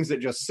DraftKings at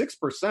just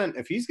 6%,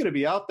 if he's going to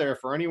be out there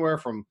for anywhere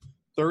from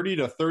 30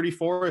 to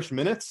 34-ish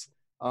minutes,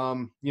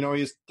 he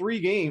has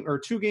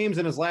 2 games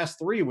in his last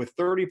 3 with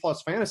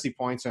 30-plus fantasy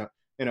points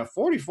and a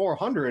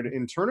 4,400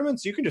 in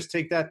tournaments. You can just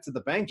take that to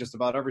the bank just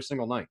about every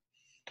single night.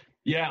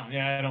 Yeah,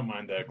 I don't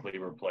mind the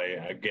Kleber play.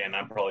 Again,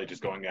 I'm probably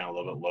just going down a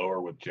little bit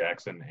lower with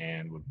Jackson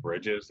and with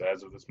Bridges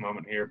as of this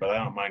moment here, but I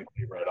don't mind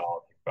Kleber at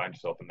all if you find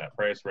yourself in that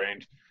price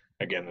range.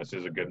 Again, this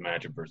is a good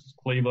matchup versus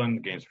Cleveland.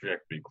 The game's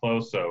projected to be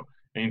close, so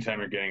anytime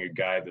you're getting a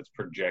guy that's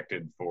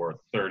projected for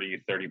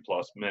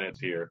 30-plus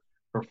minutes here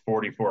for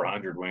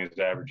 4,400 when he's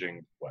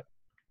averaging,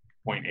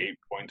 0.8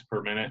 points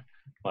per minute,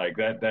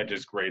 that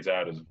just grades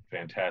out as a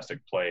fantastic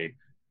play.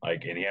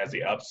 And he has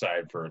the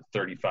upside for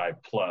 35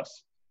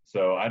 plus.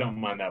 So I don't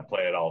mind that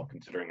play at all,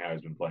 considering how he's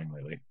been playing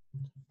lately.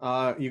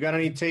 You got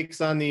any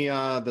takes on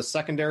the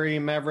secondary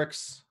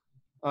Mavericks,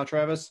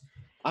 Travis?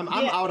 I'm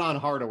out on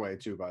Hardaway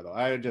too, by the way.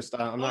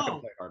 I'm not going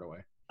to play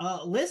Hardaway.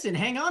 Listen,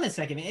 hang on a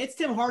second, man. It's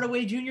Tim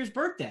Hardaway Jr.'s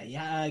birthday.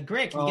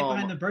 Greg, can you get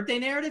behind the birthday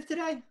narrative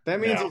today? That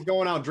means he's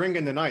going out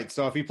drinking tonight.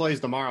 So if he plays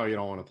tomorrow, you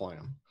don't want to play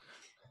him.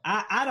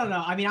 I don't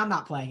know. I mean, I'm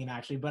not playing him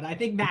actually, but I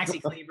think Maxi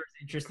Kleber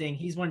is interesting.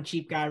 He's one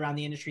cheap guy around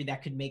the industry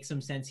that could make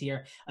some sense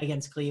here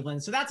against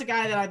Cleveland. So that's a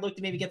guy that I'd look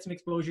to maybe get some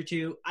exposure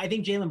to. I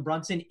think Jalen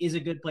Brunson is a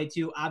good play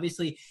too.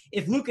 Obviously,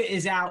 if Luka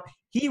is out,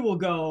 he will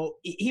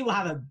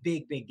have a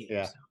big game.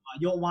 Yeah. So,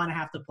 you'll want to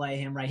have to play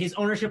him, right? His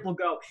ownership will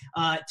go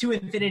to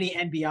infinity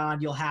and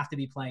beyond. You'll have to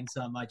be playing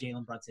some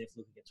Jalen Brunson if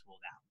Luka gets ruled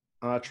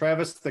out.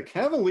 Travis, the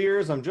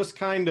Cavaliers, I'm just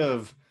kind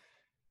of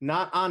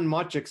not on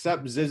much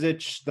except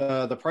Zizic.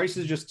 The price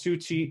is just too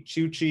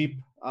cheap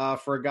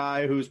for a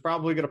guy who's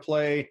probably going to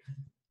play,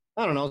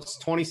 I don't know, it's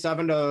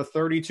 27 to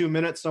 32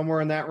 minutes, somewhere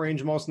in that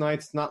range most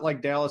nights. It's not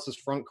like Dallas's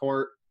front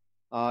court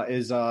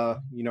is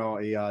a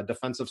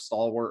defensive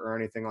stalwart or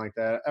anything like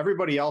that.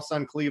 Everybody else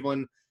on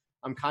Cleveland,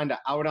 I'm kind of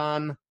out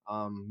on.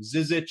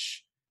 Zizic,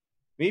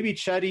 maybe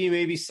Chetty,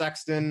 maybe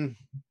Sexton.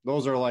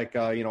 Those are like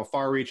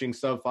far-reaching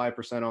sub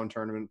 5% owned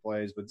tournament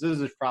plays, but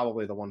Zizic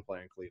probably the one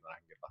play in Cleveland I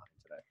can get behind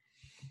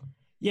today.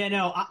 Yeah,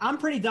 no, I'm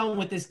pretty done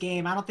with this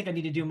game. I don't think I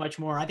need to do much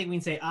more. I think we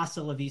can say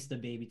hasta la vista,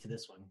 baby, to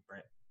this one,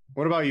 Brett.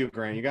 What about you,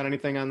 Grant? You got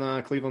anything on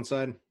the Cleveland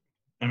side?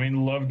 I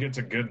mean, Love gets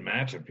a good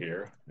matchup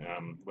here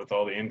with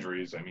all the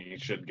injuries. I mean, he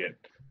should get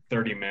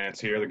 30 minutes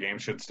here. The game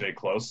should stay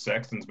close.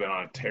 Sexton's been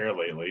on a tear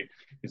lately.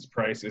 His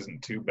price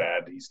isn't too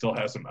bad. He still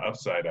has some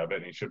upside of it,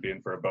 and he should be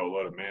in for a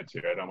boatload of minutes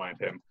here. I don't mind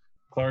him.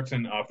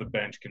 Clarkson off the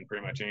bench can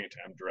pretty much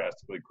anytime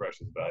drastically crush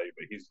his value,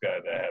 but he's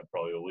got to have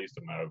probably the least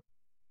amount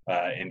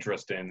of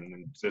interest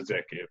in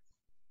Zizic.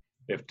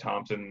 If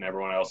Thompson and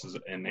everyone else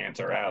and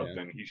Nance are out,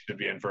 then he should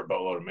be in for a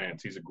boatload of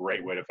minutes. He's a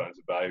great way to find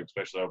some value,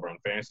 especially over on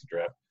Fantasy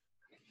Draft,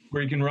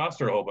 where you can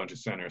roster a whole bunch of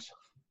centers.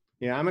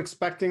 Yeah, I'm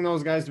expecting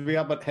those guys to be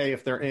up, but hey,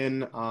 if they're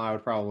in, I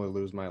would probably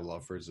lose my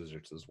love for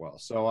Zizic as well.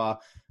 So,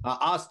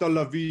 hasta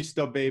la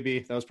vista,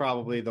 baby. That was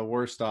probably the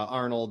worst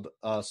Arnold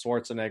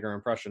Schwarzenegger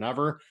impression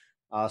ever.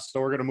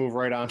 So we're going to move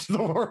right on to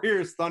the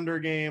Warriors-Thunder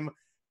game.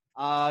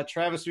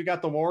 Travis, we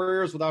got the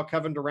Warriors without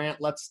Kevin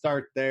Durant. Let's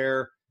start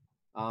there.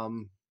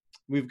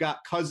 We've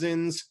got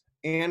Cousins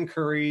and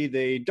Curry.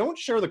 They don't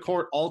share the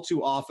court all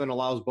too often,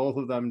 allows both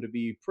of them to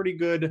be pretty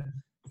good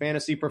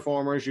fantasy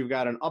performers. You've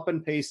got an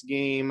up-and-pace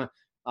game.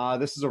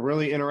 This is a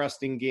really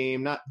interesting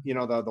game. Not,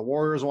 the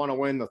Warriors want to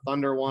win, the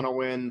Thunder want to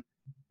win.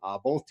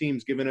 Both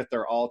teams giving it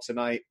their all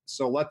tonight.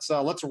 So let's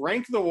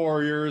rank the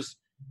Warriors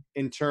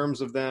in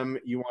terms of them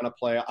you want to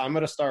play. I'm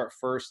going to start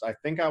first. I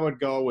think I would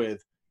go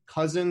with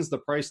Cousins. The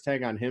price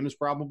tag on him is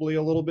probably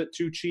a little bit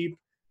too cheap.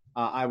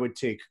 I would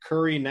take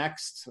Curry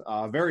next,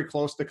 very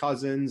close to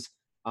Cousins.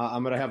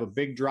 I'm going to have a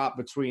big drop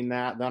between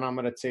that. Then I'm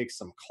going to take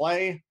some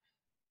Clay.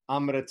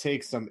 I'm going to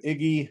take some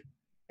Iggy.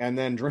 And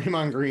then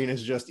Draymond Green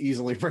is just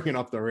easily bringing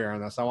up the rear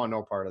on this. I want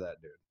no part of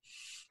that, dude.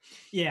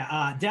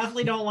 Yeah,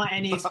 definitely don't want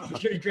any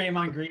exposure to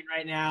Draymond Green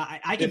right now.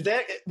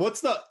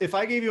 If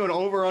I gave you an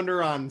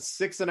over/under on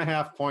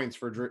 6.5 points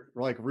for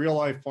like real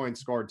life points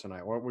scored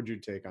tonight, what would you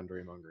take on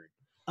Draymond Green?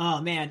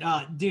 Oh man,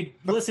 dude,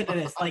 listen to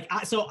this. I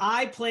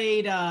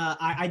played.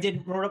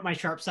 I wrote up my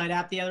Sharp Side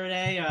app the other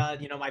day.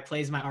 My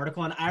plays, my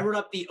article, and I wrote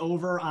up the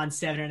over on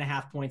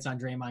 7.5 points on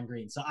Draymond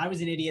Green. So I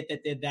was an idiot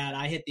that did that.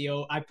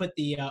 I put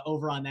the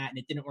over on that, and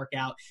it didn't work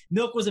out.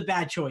 Milk was a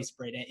bad choice,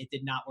 Brady. It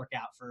did not work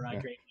out for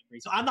Draymond Green.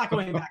 So I'm not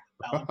going back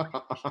to that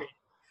one.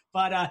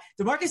 But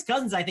DeMarcus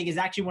Cousins, I think, is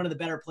actually one of the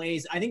better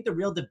plays. I think the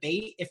real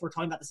debate, if we're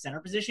talking about the center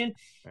position,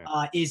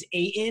 is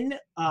Ayton,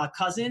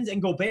 Cousins,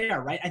 and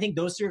Gobert, right? I think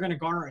those three are going to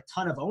garner a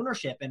ton of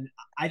ownership. And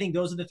I think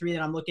those are the three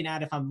that I'm looking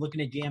at if I'm looking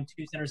to jam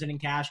two centers in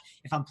cash.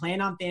 If I'm playing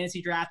on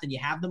fantasy draft and you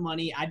have the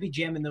money, I'd be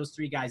jamming those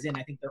three guys in.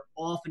 I think they're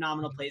all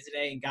phenomenal plays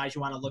today and guys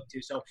you want to look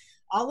to. So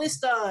I'll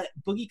list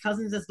Boogie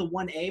Cousins as the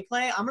 1A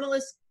play. I'm going to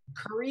list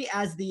Curry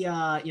as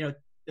the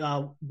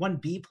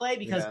 1B play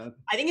because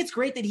I think it's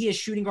great that he has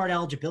shooting guard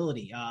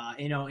eligibility.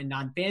 And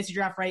on fantasy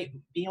draft, right,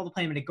 being able to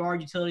play him in a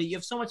guard utility, you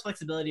have so much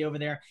flexibility over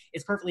there.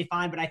 It's perfectly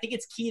fine, but I think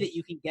it's key that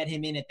you can get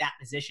him in at that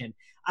position.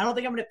 I don't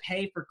think I'm going to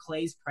pay for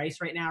Clay's price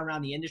right now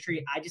around the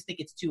industry. I just think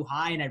it's too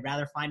high, and I'd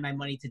rather find my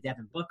money to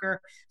Devin Booker.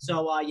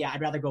 So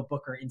I'd rather go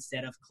Booker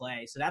instead of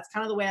Clay. So that's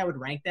kind of the way I would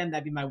rank them.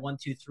 That'd be my 1,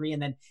 2, 3,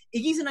 and then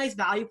Iggy's a nice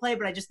value play,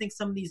 but I just think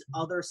some of these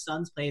other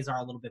Suns plays are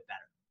a little bit better.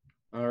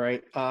 All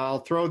right. I'll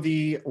throw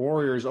the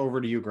Warriors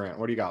over to you, Grant.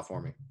 What do you got for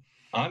me?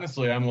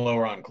 Honestly, I'm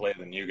lower on Clay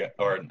than you guys,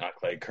 or not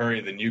Clay, Curry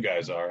than you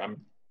guys are.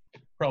 I'm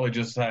probably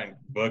just saying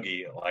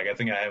Boogie. I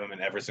think I have him in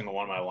every single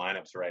one of my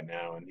lineups right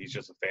now, and he's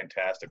just a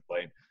fantastic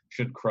play.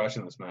 Should crush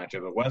in this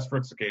matchup. But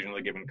Westbrook's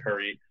occasionally given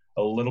Curry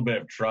a little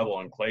bit of trouble,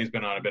 and Clay's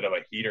been on a bit of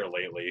a heater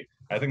lately.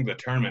 I think the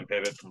tournament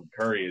pivot from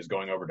Curry is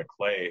going over to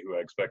Clay, who I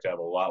expect to have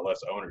a lot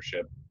less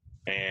ownership.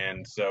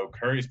 And so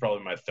Curry's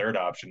probably my third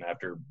option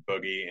after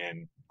Boogie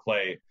and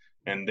Clay.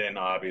 And then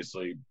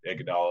obviously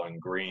Iguodala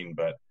and Green,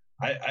 but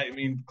I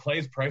mean,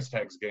 Clay's price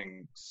tag's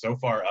getting so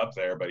far up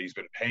there, but he's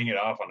been paying it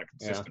off on a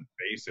consistent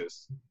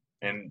basis,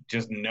 and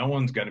just no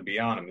one's going to be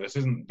on him. This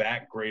isn't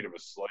that great of a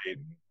slate.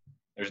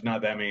 There's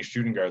not that many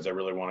shooting guards I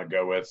really want to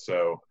go with,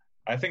 so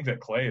I think that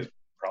Clay is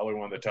probably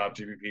one of the top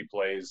GPP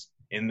plays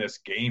in this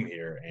game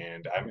here,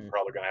 and I'm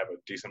probably going to have a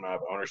decent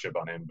amount of ownership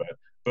on him. But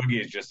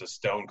Boogie is just a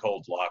stone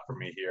cold lock for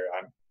me here.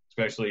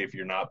 Especially if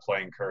you're not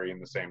playing Curry in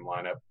the same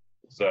lineup.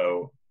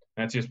 So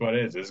that's just what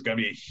it is. This is going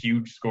to be a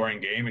huge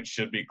scoring game. It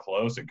should be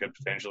close. It could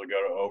potentially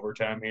go to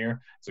overtime here.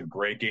 It's a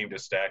great game to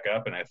stack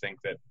up, and I think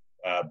that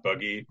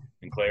Boogie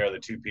and Clay are the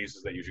two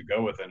pieces that you should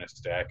go with in a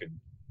stack, and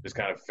just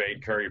kind of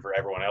fade Curry for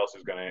everyone else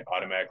who's going to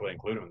automatically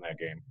include him in that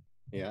game.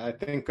 Yeah, I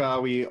think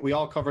we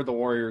all covered the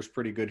Warriors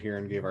pretty good here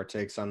and gave our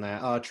takes on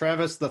that.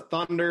 Travis, the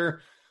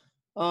Thunder,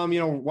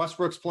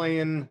 Westbrook's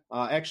playing,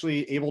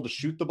 actually able to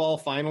shoot the ball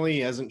finally. He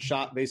hasn't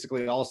shot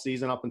basically all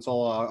season up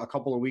until a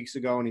couple of weeks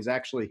ago, and he's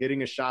actually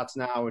hitting his shots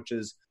now, which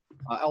has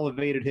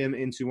elevated him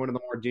into one of the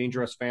more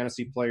dangerous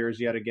fantasy players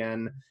yet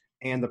again.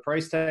 And the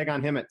price tag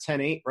on him at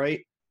 10.8,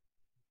 right?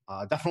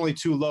 Definitely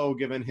too low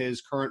given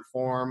his current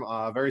form.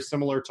 Very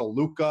similar to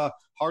Luka.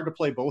 Hard to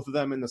play both of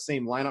them in the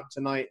same lineup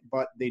tonight,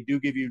 but they do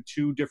give you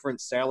two different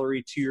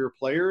salary tier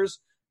players.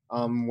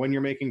 When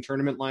you're making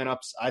tournament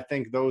lineups, I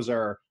think those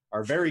are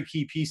very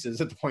key pieces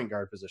at the point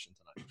guard position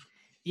tonight.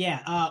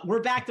 Yeah,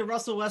 we're back to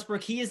Russell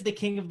Westbrook. He is the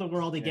king of the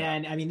world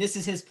again. Yeah. I mean, this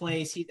is his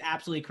place. He's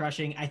absolutely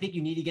crushing. I think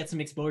you need to get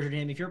some exposure to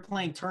him. If you're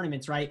playing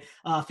tournaments, right?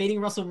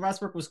 Fading Russell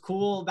Westbrook was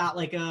cool about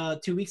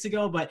 2 weeks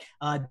ago, but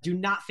do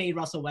not fade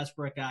Russell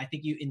Westbrook. I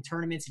think you in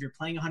tournaments, if you're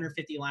playing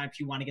 150 lineups,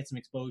 you want to get some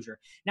exposure.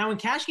 Now, in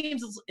cash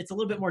games, it's a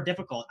little bit more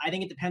difficult. I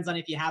think it depends on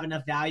if you have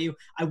enough value.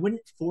 I wouldn't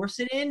force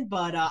it in,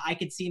 but I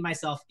could see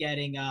myself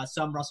getting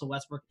some Russell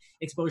Westbrook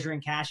exposure in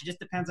cash. It just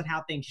depends on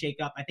how things shake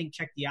up. I think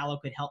Check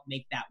Diallo could help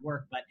make that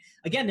work. But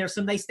again, there's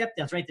some nice step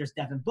downs, right? There's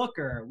Devin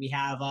Booker. We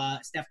have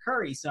Steph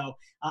Curry. So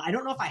I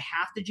don't know if I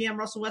have to jam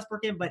Russell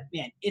Westbrook in, but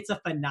man, it's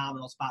a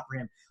phenomenal spot for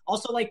him.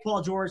 Also, like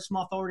Paul George,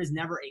 small forward is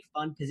never a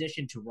fun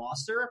position to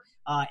roster.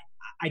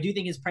 I do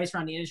think his price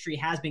around the industry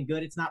has been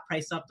good. It's not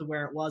priced up to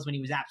where it was when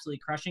he was absolutely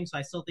crushing. So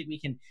I still think we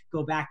can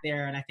go back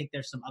there, and I think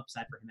there's some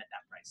upside for him at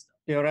that price still.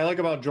 Yeah, what I like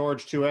about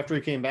George, too, after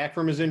he came back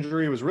from his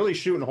injury, was really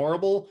shooting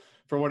horrible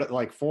for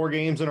 4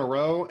 games in a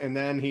row, and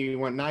then he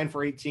went 9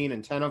 for 18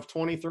 and 10 of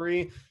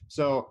 23.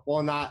 So,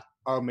 while not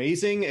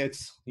amazing,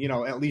 it's,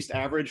 at least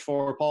average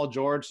for Paul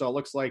George. So it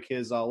looks like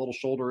his little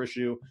shoulder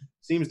issue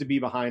seems to be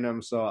behind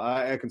him. So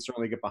I can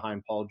certainly get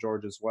behind Paul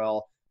George as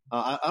well.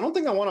 I don't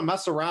think I want to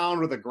mess around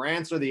with the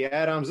Grants or the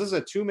Adams. This is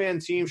a 2-man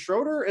team.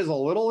 Schroeder is a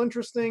little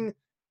interesting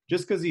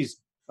just because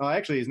he's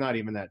not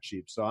even that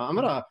cheap.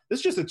 So this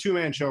is just a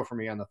 2-man show for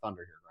me on the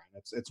Thunder here,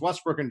 Grant. It's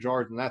Westbrook and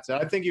George, and that's it.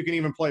 I think you can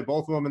even play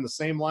both of them in the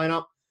same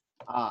lineup.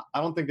 I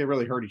don't think they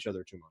really hurt each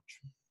other too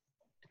much.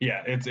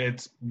 Yeah,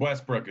 it's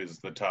Westbrook is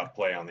the top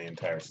play on the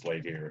entire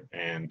slate here,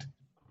 and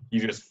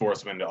you just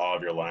force him into all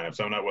of your lineups.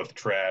 I'm not with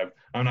Trav.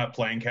 I'm not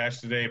playing cash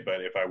today,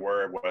 but if I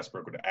were,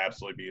 Westbrook would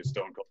absolutely be a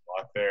stone cold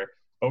lock there.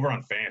 Over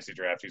on Fantasy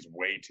Draft, he's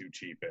way too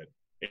cheap at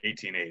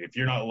 18.8. If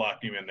you're not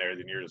locking him in there,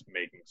 then you're just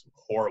making some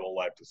horrible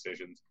life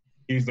decisions.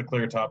 He's the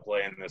clear top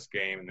play in this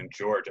game, and then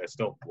George, I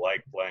still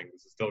like playing.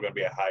 This is still going to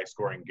be a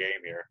high-scoring game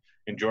here,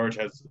 and George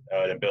has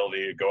an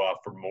ability to go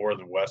off for more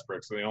than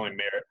Westbrook, so the only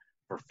merit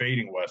for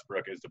fading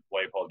Westbrook is to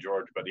play Paul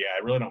George. But yeah,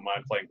 I really don't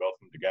mind playing both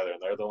of them together,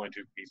 and they're the only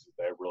two pieces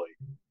that I really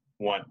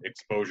want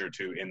exposure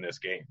to in this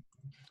game.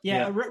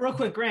 Yeah. Real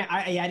quick, Grant,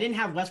 I didn't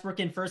have Westbrook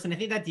in first, and I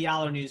think that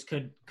Diallo news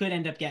could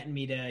end up getting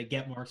me to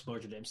get more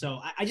exposure to him. So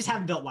I just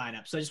haven't built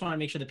lineup, so I just want to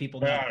make sure that people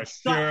know. Yeah,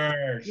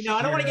 sure. So,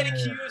 I don't want to get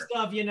accused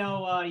of,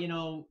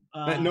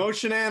 no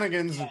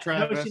shenanigans,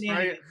 Travis, no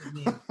shenanigans,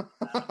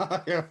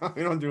 right? Yeah,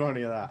 we don't do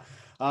any of that.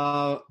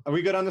 Are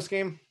we good on this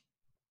game?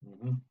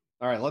 Mm-hmm.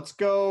 All right, let's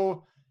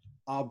go.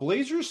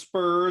 Blazers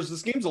Spurs.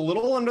 This game's a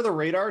little under the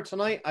radar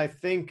tonight. I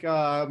think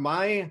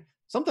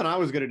something I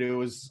was going to do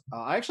was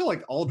I actually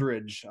liked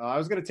Aldridge. I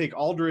was going to take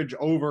Aldridge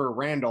over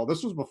Randall.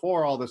 This was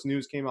before all this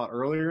news came out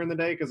earlier in the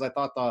day because I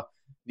thought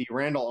the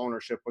Randall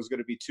ownership was going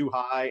to be too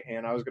high,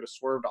 and I was going to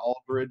swerve to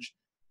Aldridge.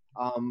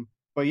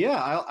 But yeah,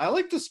 I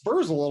like the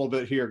Spurs a little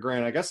bit here,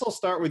 Grant. I guess I'll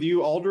start with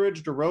you,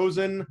 Aldridge,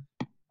 DeRozan.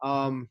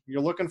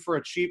 You're looking for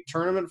a cheap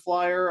tournament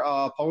flyer.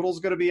 Podol's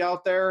going to be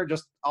out there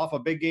just off a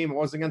big game. It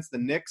was against the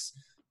Knicks,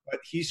 but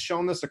he's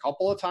shown this a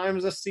couple of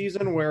times this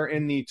season where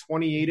in the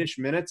 28-ish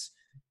minutes,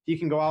 he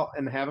can go out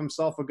and have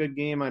himself a good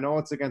game. I know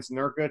it's against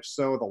Nurkic,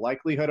 so the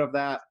likelihood of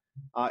that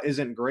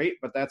isn't great,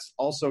 but that's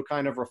also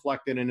kind of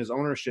reflected in his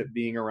ownership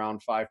being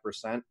around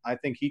 5%. I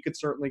think he could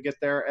certainly get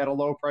there at a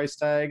low price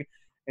tag.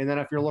 And then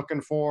if you're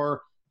looking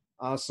for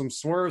some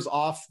swerves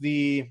off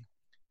the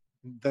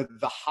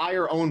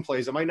higher own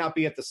plays, it might not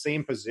be at the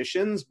same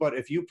positions, but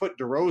if you put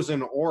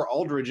DeRozan or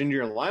Aldridge into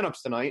your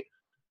lineups tonight,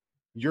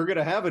 you're going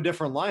to have a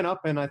different lineup,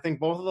 and I think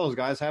both of those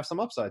guys have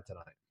some upside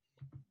tonight.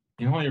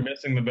 You're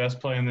missing the best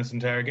play in this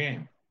entire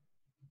game.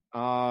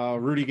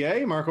 Rudy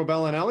Gay, Marco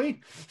Bellinelli.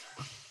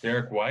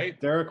 Derek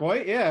White? Derek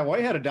White? Yeah,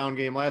 White had a down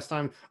game last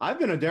time. I've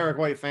been a Derek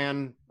White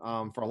fan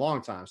for a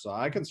long time, so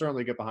I can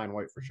certainly get behind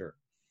White for sure.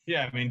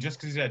 Yeah, I mean, just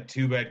because he's had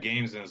 2 bad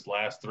games in his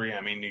last 3,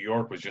 I mean, New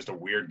York was just a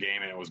weird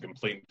game, and it was a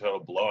complete and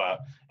total blowout,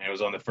 and it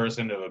was on the first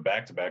end of a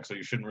back-to-back, so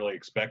you shouldn't really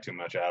expect too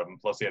much out of him.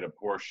 Plus, he had a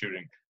poor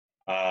shooting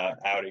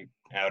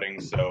outing.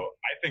 So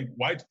I think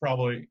White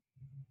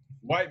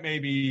may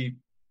be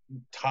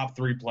top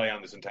 3 play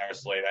on this entire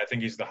slate. I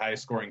think he's the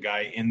highest scoring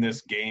guy in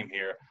this game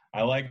here.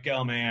 I like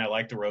LMA, I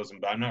like DeRozan,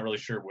 but I'm not really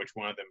sure which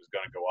one of them is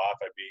going to go off.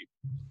 I'd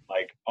be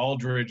like,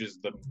 Aldridge is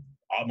the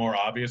more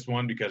obvious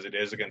one because it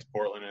is against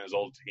Portland and his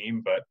old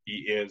team, but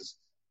he is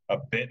a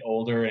bit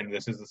older, and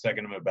this is the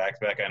second of a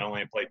back-to-back. I know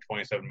he played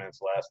 27 minutes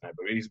last night,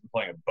 but he's been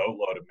playing a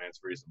boatload of minutes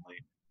recently.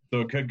 So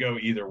it could go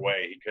either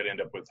way. He could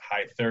end up with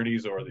high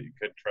 30s, or you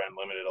could try and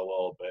limit it a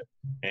little bit.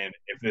 And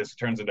if this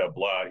turns into a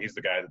blowout, he's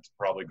the guy that's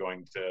probably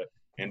going to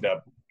end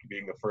up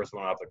being the first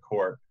one off the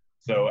court.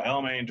 So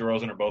LMA and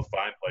DeRozan are both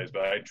fine plays,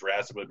 but I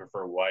drastically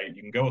prefer White.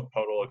 You can go with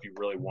Podol if you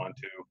really want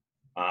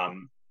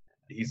to.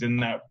 He's in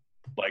that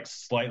like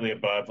slightly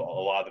above a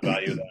lot of the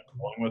value that I'm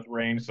going with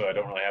range, so I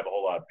don't really have a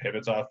whole lot of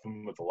pivots off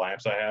him with the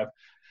lineups I have.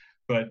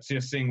 But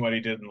just seeing what he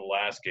did in the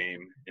last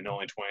game in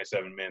only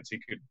 27 minutes, he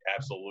could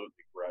absolutely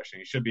crush, and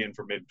he should be in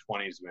for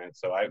mid-20s minutes.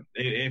 So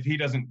if he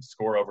doesn't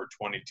score over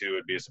 22,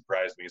 it'd be a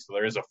surprise to me. So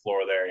there is a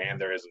floor there, and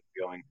there is a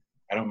ceiling.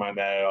 I don't mind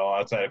that at all.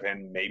 Outside of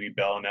him, maybe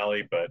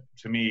Bellinelli, but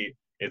to me,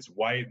 it's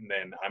White, and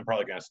then I'm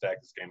probably going to stack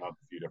this game up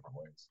a few different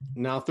ways.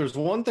 Now, if there's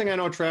one thing I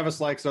know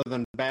Travis likes other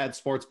than bad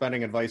sports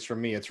betting advice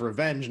from me, it's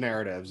revenge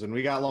narratives. And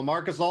we got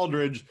LaMarcus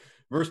Aldridge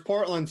versus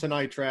Portland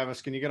tonight,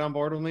 Travis. Can you get on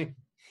board with me?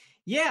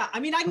 Yeah, I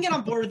mean, I can get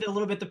on board with it a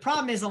little bit. The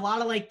problem is a lot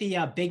of like the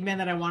big men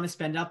that I want to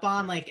spend up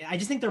on. Like, I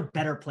just think they're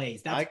better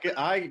plays.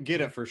 I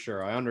get it for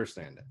sure. I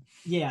understand it.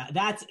 Yeah,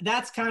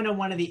 that's kind of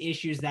one of the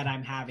issues that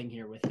I'm having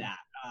here with that.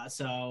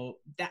 So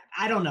that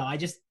I don't know.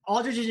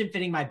 Aldridge isn't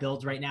fitting my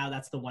builds right now.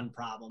 That's the one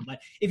problem. But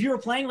if you were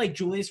playing like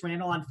Julius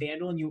Randle on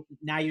FanDuel and you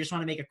just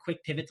want to make a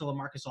quick pivot to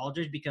LaMarcus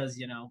Aldridge because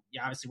you're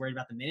obviously worried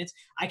about the minutes,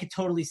 I could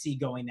totally see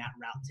going that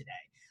route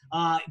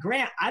today.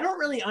 Grant, I don't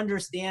really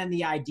understand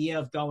the idea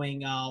of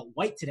going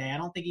White today. I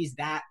don't think he's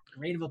that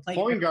great of a play.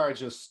 Point guard's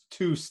just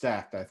too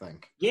stacked, I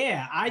think.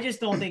 Yeah, I just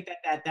don't think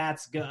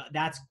that's good.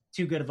 That's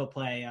too good of a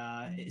play.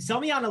 Sell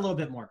me on a little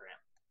bit more,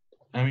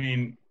 Grant. I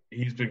mean,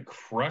 he's been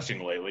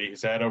crushing lately.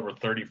 He's had over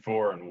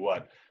 34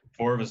 and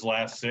 4 of his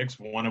last 6,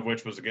 one of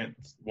which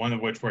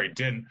where he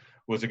didn't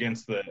was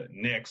against the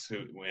Knicks, who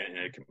in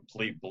a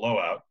complete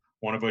blowout.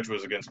 One of which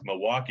was against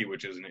Milwaukee,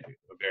 which is a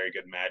very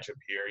good matchup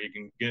here. He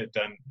can get it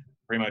done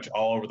pretty much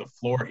all over the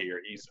floor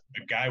here. He's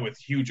a guy with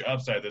huge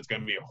upside that's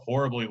going to be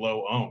horribly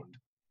low owned.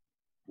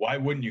 Why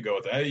wouldn't you go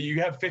with that?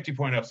 You have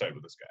 50-point upside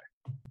with this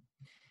guy.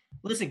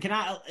 Listen,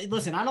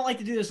 I don't like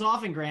to do this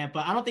often, Grant,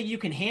 but I don't think you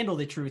can handle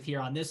the truth here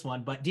on this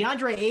one. But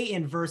DeAndre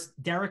Ayton versus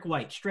Derek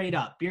White, straight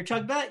up. Beer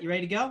chug bet, you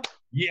ready to go?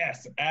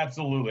 Yes,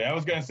 absolutely. I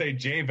was going to say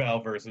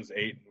J-Val versus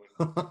Ayton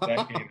when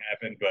that game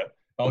happened, but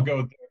I'll go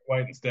with Derek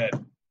White instead.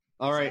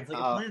 All right,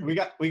 like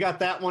we got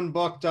that one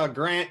booked.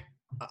 Grant,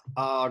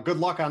 good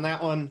luck on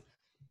that one.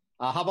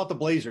 How about the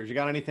Blazers? You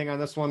got anything on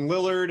this one?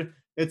 Lillard,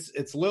 it's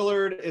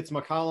Lillard, it's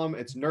McCollum,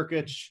 it's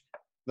Nurkic.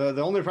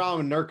 The only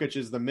problem with Nurkic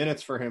is the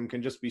minutes for him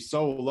can just be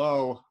so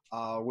low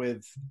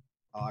with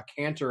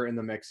Cantor in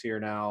the mix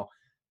here now.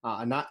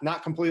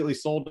 Not completely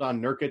sold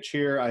on Nurkic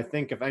here. I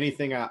think if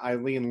anything, I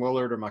lean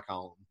Lillard or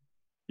McCollum.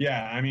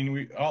 Yeah, I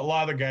mean, a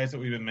lot of the guys that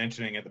we've been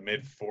mentioning at the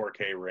mid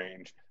 4K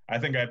range, I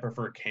think I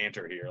prefer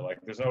Cantor here. Like,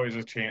 there's always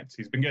a chance.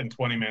 He's been getting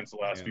 20 minutes the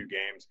last few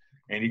games,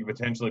 and he could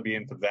potentially be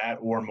in for that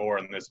or more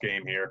in this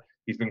game here.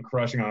 He's been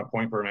crushing on a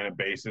point-per-minute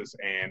basis,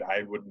 and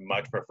I would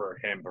much prefer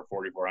him for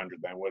 4,400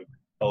 than would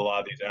a lot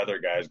of these other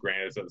guys.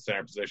 Granted, it's at the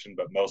center position,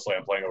 but mostly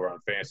I'm playing over on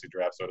fantasy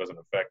draft, so it doesn't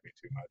affect me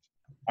too much.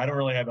 I don't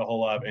really have a whole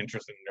lot of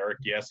interest in Nurk.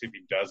 Yes, if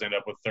he does end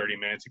up with 30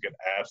 minutes, he could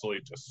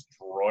absolutely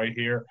destroy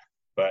here,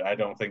 but I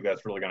don't think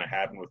that's really going to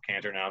happen with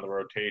Cantor now in the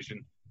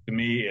rotation. To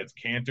me, it's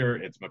Cantor,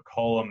 it's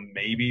McCollum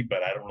maybe,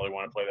 but I don't really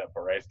want to play that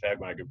price tag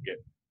when I could get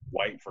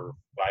White for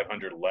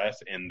 500 less,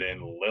 and then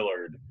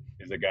Lillard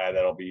is a guy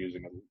that I'll be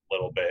using a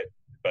little bit.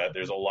 But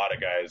there's a lot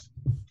of guys,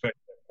 especially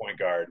point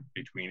guard,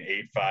 between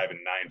 8'5" and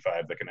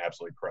 9'5" that can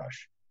absolutely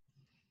crush.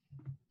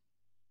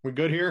 We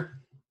good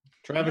here?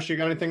 Travis, you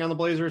got anything on the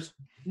Blazers?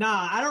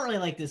 Nah, I don't really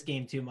like this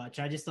game too much.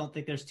 I just don't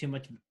think there's too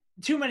much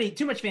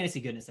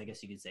fantasy goodness, I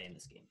guess you could say, in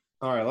this game.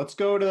 All right, let's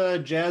go to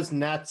Jazz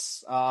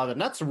Nets. The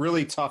Nets are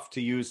really tough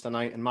to use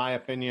tonight, in my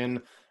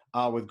opinion,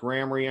 with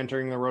Graham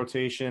re-entering the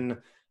rotation.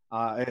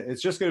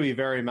 It's just going to be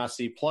very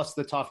messy, plus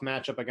the tough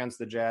matchup against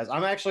the Jazz.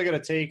 I'm actually going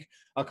to take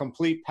a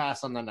complete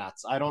pass on the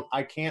Nets.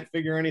 I can't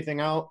figure anything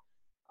out.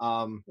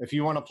 If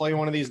you want to play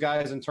one of these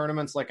guys in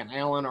tournaments like an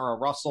Allen or a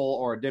Russell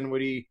or a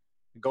Dinwiddie,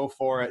 go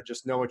for it.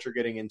 Just know what you're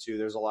getting into.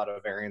 There's a lot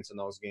of variance in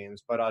those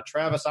games. But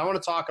Travis, I want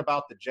to talk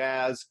about the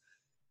Jazz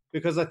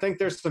because I think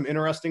there's some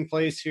interesting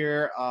plays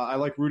here. I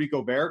like Rudy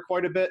Gobert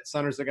quite a bit.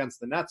 Centers against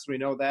the Nets, we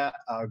know that.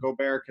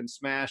 Gobert can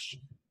smash.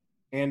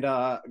 And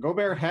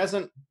Gobert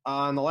hasn't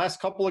in the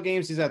last couple of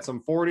games. He's had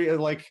some 40.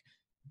 Like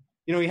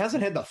he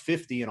hasn't hit the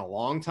 50 in a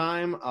long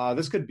time.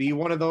 This could be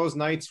one of those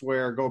nights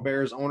where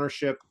Gobert's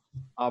ownership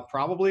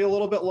probably a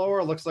little bit lower.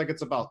 It looks like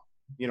it's about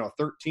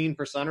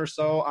 13% or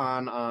so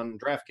on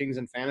DraftKings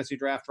and Fantasy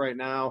Draft right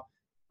now.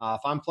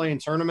 If I'm playing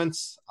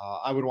tournaments,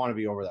 I would want to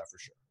be over that for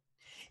sure.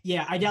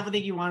 Yeah, I definitely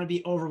think you want to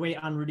be overweight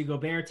on Rudy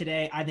Gobert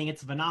today. I think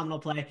it's a phenomenal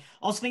play.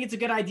 Also think it's a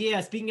good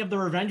idea. Speaking of the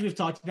revenge we've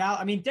talked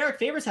about, I mean, Derek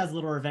Favors has a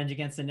little revenge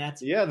against the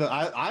Nets. Yeah,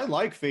 I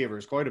like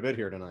Favors quite a bit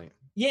here tonight.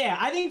 Yeah,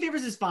 I think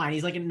Favors is fine.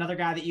 He's like another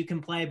guy that you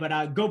can play,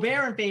 but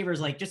Gobert and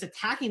Favors, like just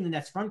attacking the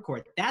Nets front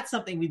court, that's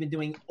something we've been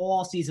doing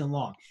all season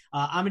long.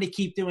 I'm going to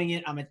keep doing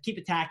it. I'm going to keep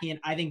attacking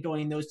it. I think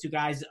going those two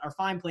guys are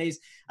fine plays.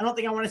 I don't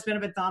think I want to spend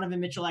up at Donovan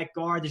Mitchell at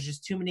guard. There's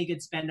just too many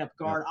good spend up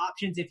guard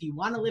options. If you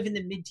want to live in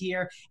the mid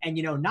tier and,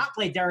 not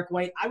play Derek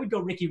White, I would go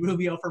Ricky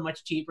Rubio for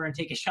much cheaper and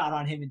take a shot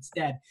on him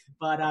instead.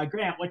 But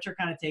Grant, what's your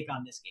kind of take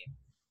on this game?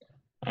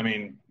 I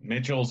mean,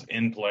 Mitchell's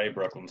in play.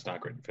 Brooklyn's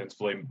not great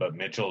defensively, but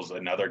Mitchell's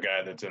another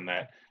guy that's in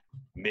that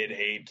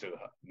mid-8 to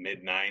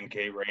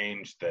mid-9K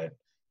range that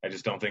I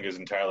just don't think is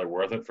entirely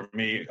worth it. For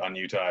me, on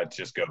Utah, it's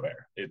just Gobert.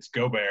 It's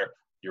Gobert.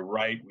 You're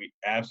right. We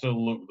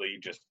absolutely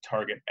just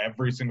target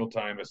every single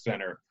time a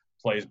center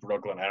plays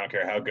Brooklyn. I don't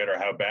care how good or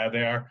how bad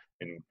they are.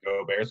 In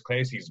Gobert's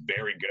case, he's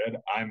very good.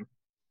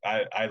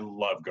 I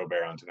love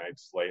Gobert on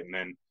tonight's slate. And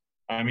then,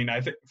 I mean, I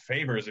think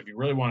Favors, if you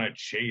really want to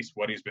chase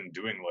what he's been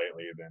doing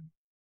lately, then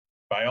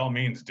by all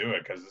means do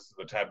it, because this is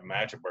the type of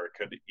matchup where it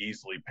could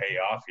easily pay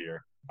off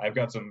here. I've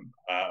got some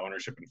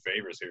ownership in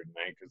Favors here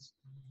tonight because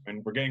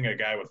we're getting a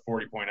guy with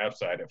 40-point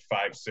upside at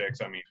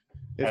 5'6". I mean,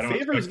 if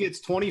Favors gets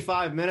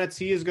 25 minutes,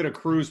 he is going to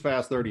cruise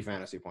past 30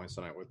 fantasy points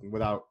tonight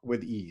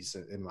with ease,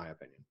 in my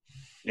opinion.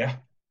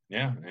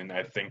 Yeah, and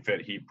I think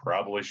that he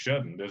probably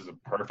shouldn't. This is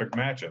a perfect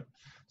matchup.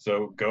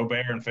 So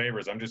Gobert and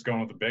Favors. I'm just going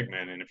with the big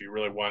men, and if you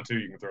really want to,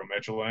 you can throw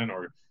Mitchell in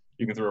or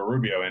you can throw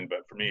Rubio in.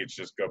 But for me, it's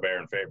just Gobert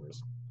and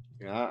Favors.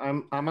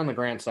 Yeah, I'm on the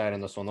Grant side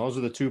on this one. Those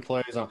are the two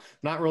plays. I'm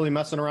not really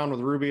messing around with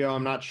Rubio.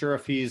 I'm not sure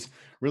if he's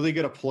really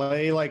going to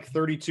play like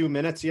 32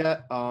 minutes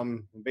yet.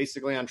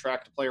 Basically on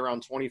track to play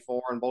around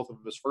 24 in both of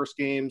his first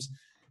games.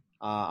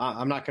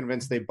 I'm not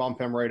convinced they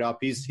bump him right up.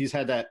 He's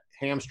had that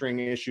hamstring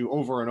issue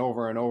over and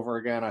over and over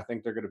again. I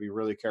think they're going to be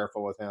really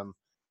careful with him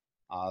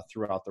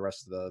throughout the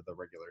rest of the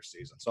regular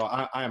season. So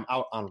I am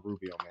out on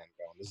Rubio, man.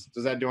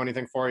 Does that do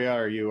anything for you,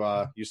 or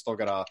you still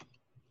got a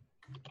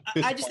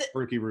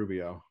rookie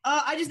Rubio?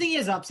 I just think he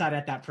has upside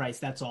at that price.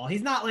 That's all.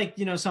 He's not like,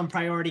 some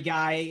priority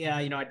guy.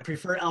 I'd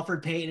prefer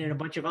Elfrid Payton and a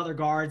bunch of other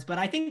guards, but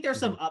I think there's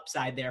some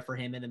upside there for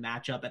him in the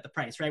matchup at the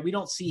price, right? We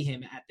don't see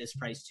him at this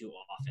price too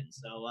often.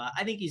 So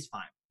I think he's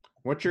fine.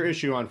 What's your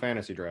issue on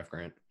Fantasy Draft,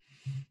 Grant?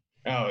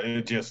 Oh,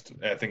 I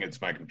think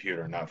it's my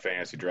computer, not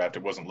Fantasy Draft.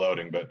 It wasn't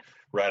loading, but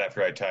right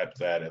after I typed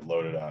that, it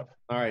loaded up.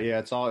 All right. Yeah,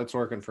 it's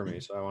working for me.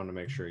 So I wanted to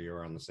make sure you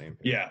were on the same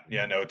page.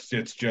 Yeah. No,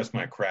 it's just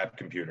my crap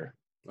computer.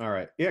 All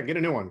right. Yeah, get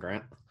a new one,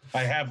 Grant.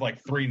 I have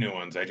like 3 new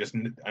ones.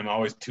 I'm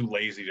always too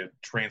lazy to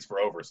transfer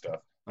over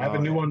stuff. I have a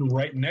new one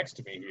right next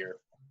to me here.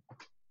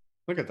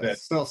 Look at that.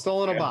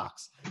 Still in a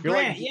box. You're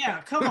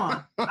Grant, come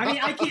on. I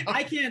mean,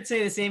 I can't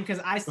say the same because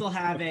I still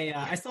have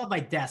my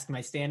desk,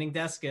 my standing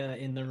desk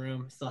in the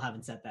room. Still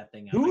haven't set that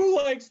thing up. Who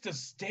likes to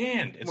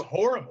stand? It's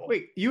horrible.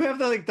 Wait, you have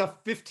the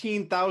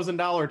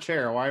 $15,000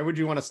 chair. Why would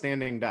you want a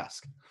standing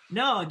desk?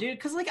 No, dude,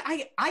 because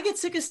I get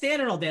sick of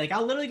standing all day. Like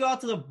I'll literally go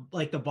out to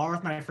the bar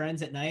with my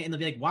friends at night, and they'll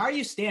be like, "Why are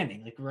you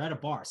standing? Like we're at a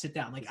bar. Sit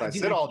down." Like I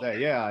sit all day.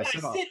 Yeah, I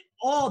sit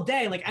all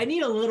day. Like I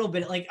need a little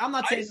bit. Like I'm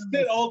not saying I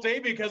sit all day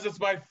because it's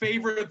my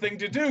favorite thing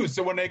to do.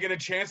 So when I get a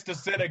chance to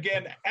sit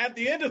again at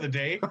the end of the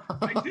day,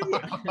 I do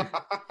it.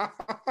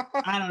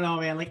 I don't know,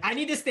 man. Like I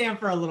need to stand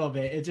for a little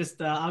bit. It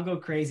just I'll go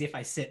crazy if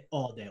I sit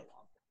all day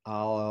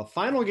long.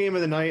 Final game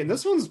of the night, and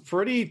this one's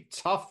pretty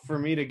tough for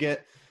me to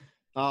get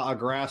a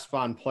grasp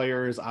on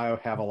players. I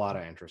have a lot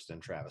of interest in,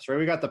 Travis. Right,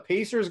 we got the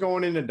Pacers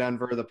going into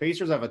Denver. The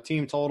Pacers have a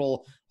team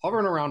total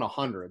hovering around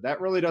 100.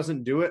 That really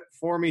doesn't do it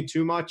for me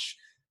too much.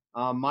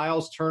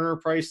 Miles Turner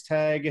price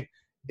tag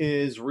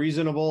is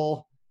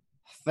reasonable.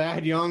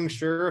 Thad Young,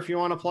 sure, if you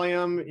want to play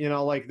him.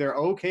 They're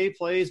okay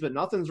plays, but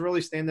nothing's really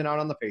standing out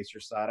on the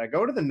Pacers side. I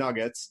go to the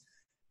Nuggets,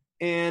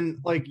 and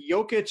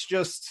Jokic,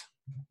 just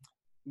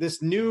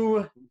this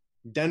new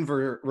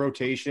Denver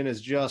rotation is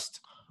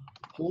just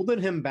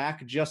holding him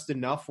back just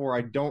enough where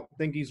I don't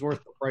think he's worth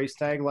the price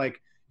tag.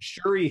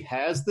 Sure, he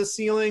has the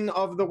ceiling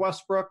of the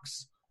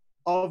Westbrooks,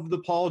 of the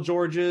Paul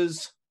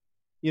Georges,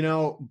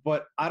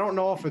 but I don't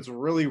know if it's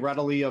really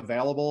readily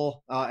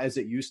available as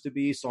it used to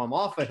be. So I'm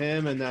off of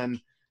him, and then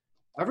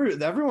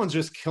everyone's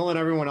just killing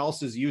everyone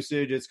else's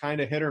usage. It's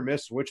kind of hit or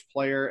miss which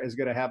player is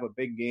going to have a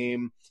big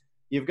game.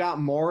 You've got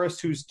Morris,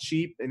 who's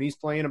cheap, and he's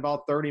playing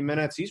about 30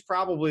 minutes. He's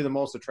probably the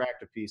most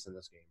attractive piece in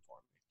this game for me.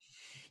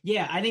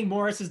 Yeah, I think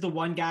Morris is the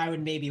one guy I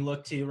would maybe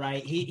look to,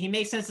 right? He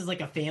makes sense as like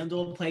a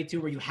FanDuel play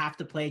too, where you have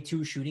to play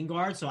 2 shooting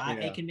guards. So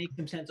it can make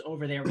some sense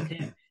over there with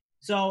him.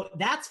 So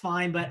that's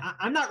fine, but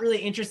I'm not really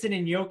interested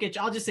in Jokic.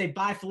 I'll just say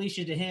bye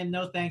Felicia to him.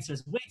 No thanks.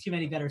 There's way too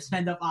many better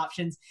spend-up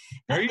options.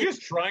 Are you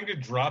just trying to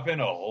drop in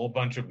a whole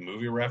bunch of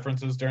movie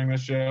references during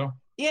this show?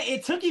 Yeah,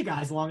 it took you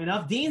guys long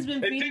enough. Dean's been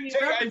feeding me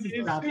references as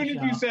throughout soon the as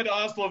show. you said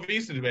Oslo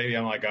Vista, baby,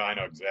 I'm like, oh, I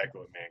know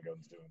exactly what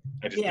Mangone's doing.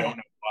 I just don't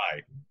know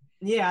why.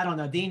 Yeah, I don't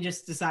know. Dean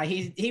just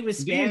decided he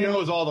was Dean sparing.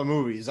 knows all the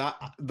movies.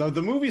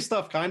 The movie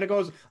stuff kind of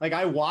goes like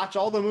I watch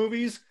all the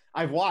movies.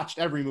 I've watched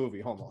every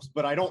movie almost,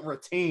 but I don't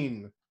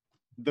retain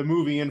the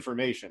movie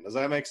information. Does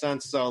that make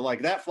sense? So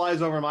like that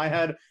flies over my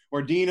head.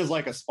 Where Dean is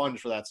like a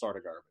sponge for that sort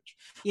of garbage.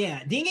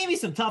 Yeah, Dean gave me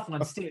some tough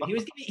ones too.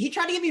 He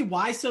tried to give me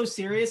why so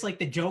serious, like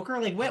the Joker.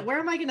 Like where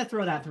am I going to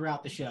throw that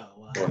throughout the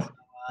show?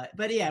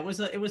 But yeah,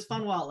 it was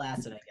fun while it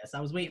lasted. I guess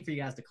I was waiting for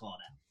you guys to call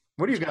it out.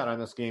 What do you got on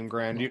this game,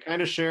 Grand? Do you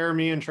kind of share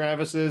me and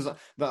Travis's?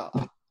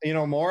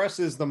 Morris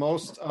is the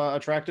most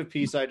attractive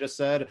piece. I just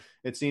said.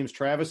 It seems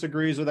Travis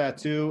agrees with that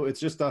too. It's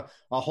just a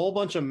whole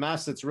bunch of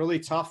mess. It's really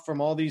tough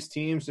from all these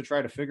teams to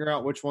try to figure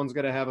out which one's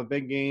going to have a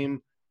big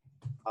game.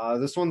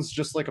 This one's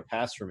just like a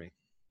pass for me.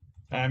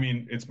 I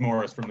mean, it's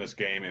Morris from this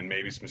game and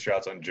maybe some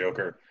shots on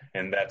Joker,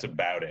 and that's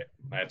about it.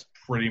 That's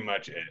pretty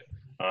much it.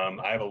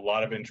 I have a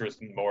lot of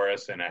interest in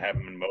Morris, and I have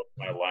him in most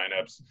of my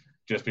lineups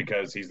just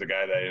because he's the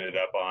guy that I ended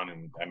up on,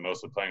 and I'm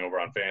mostly playing over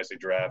on Fantasy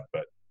Draft,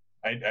 but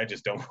I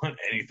just don't want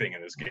anything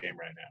in this game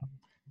right now.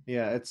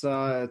 Yeah, it's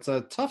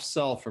a tough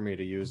sell for me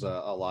to use a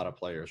lot of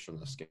players from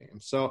this game.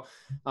 So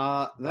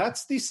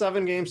that's the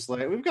 7-game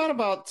slate. We've got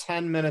about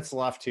 10 minutes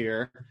left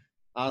here.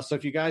 So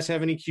if you guys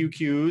have any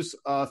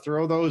QQs,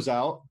 throw those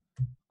out.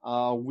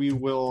 We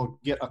will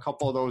get a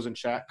couple of those in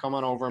chat. Come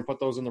on over and put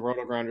those in the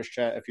Roto Grinders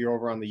chat if you're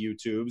over on the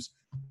YouTubes.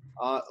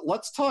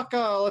 Let's talk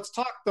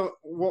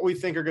what we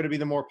think are going to be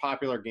the more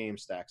popular game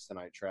stacks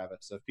tonight,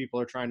 Travis. If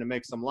people are trying to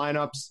make some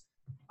lineups,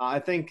 I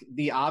think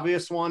the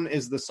obvious one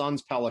is the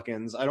Suns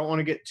Pelicans. I don't want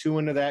to get too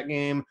into that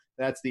game.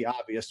 That's the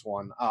obvious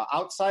one.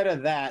 Outside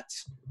of that,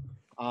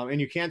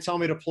 and you can't tell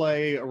me to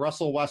play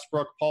Russell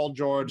Westbrook, Paul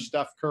George,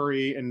 Steph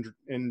Curry, and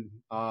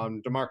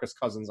DeMarcus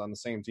Cousins on the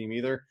same team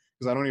either,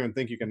 because I don't even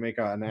think you can make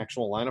an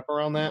actual lineup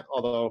around that,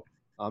 although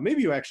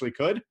maybe you actually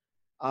could.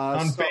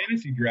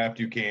 Fantasy Draft,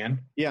 you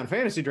can. Yeah, on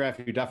Fantasy Draft,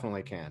 you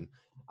definitely can.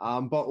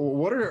 But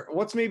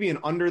what's maybe an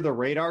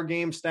under-the-radar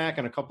game stack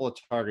and a couple of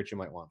targets you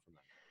might want from that?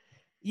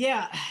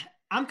 Yeah,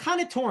 I'm kind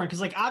of torn because,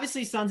 like,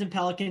 obviously Suns and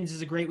Pelicans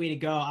is a great way to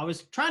go. I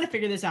was trying to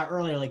figure this out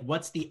earlier, like,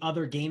 what's the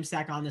other game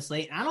stack on the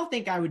slate? And I don't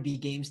think I would be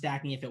game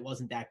stacking if it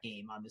wasn't that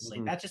game on the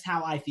slate. Mm-hmm. That's just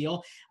how I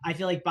feel. I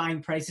feel like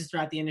buying prices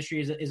throughout the industry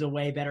is a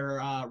way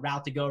better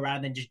route to go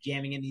rather than just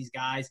jamming in these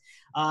guys.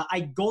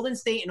 Golden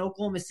State and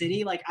Oklahoma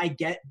City, like, I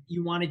get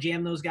you want to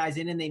jam those guys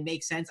in and they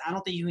make sense. I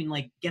don't think you can,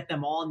 like, get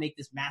them all and make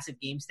this massive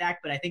game stack,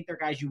 but I think they're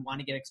guys you want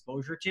to get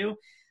exposure to.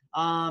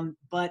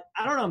 But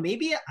I don't know,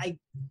 maybe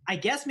I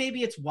guess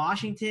maybe it's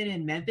Washington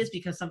and Memphis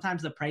because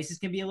sometimes the prices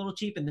can be a little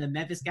cheap and the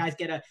Memphis guys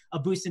get a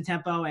boost in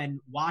tempo and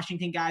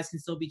Washington guys can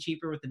still be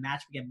cheaper with the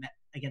match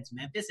against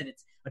Memphis, and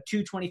it's a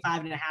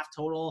 225.5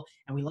 total,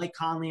 and we like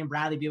Conley and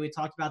Bradley Beal. We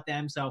talked about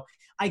them, so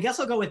I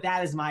guess I'll go with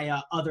that as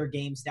my other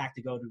game stack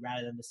to go to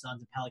rather than the Suns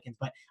and Pelicans.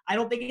 But I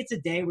don't think it's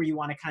a day where you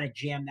want to kind of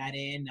jam that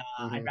in.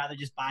 I'd rather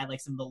just buy like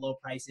some of the low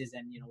prices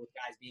and with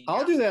guys being.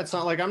 I'll do that. It's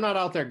not like I'm not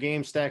out there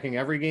game stacking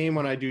every game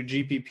when I do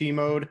GPP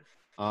mode.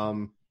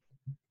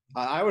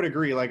 I would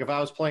agree. Like if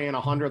I was playing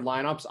 100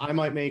 lineups, I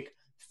might make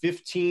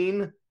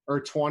 15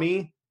 or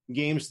 20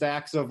 game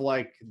stacks of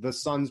like the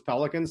Suns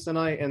Pelicans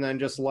tonight, and then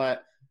just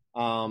let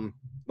the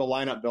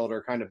lineup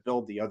builder kind of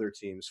build the other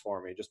teams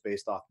for me, just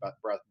based off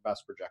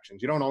best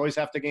projections. You don't always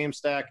have to game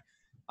stack,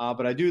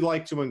 but I do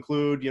like to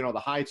include, the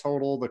high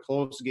total, the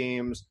close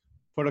games,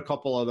 put a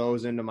couple of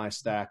those into my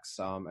stacks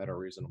at a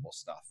reasonable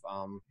stuff.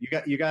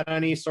 You got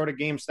any sort of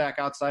game stack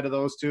outside of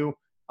those two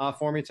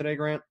for me today,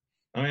 Grant?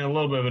 I mean, a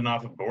little bit of an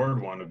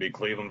off-the-board one would be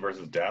Cleveland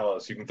versus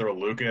Dallas. You can throw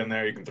Luka in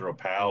there. You can throw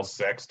Powell,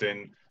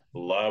 Sexton,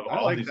 Love.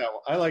 I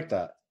like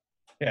that.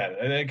 Yeah,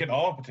 they could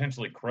all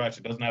potentially crush.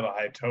 It doesn't have a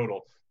high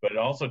total, but it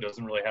also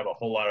doesn't really have a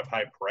whole lot of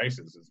high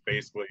prices. It's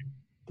basically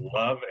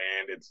Love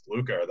and it's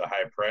Luka are the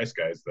high price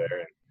guys there.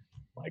 And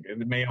like it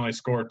may only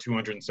score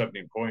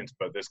 270 points,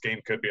 but this game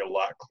could be a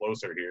lot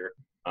closer here.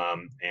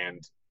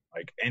 And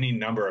like any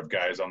number of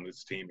guys on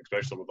this team,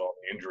 especially with all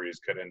the injuries,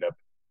 could end up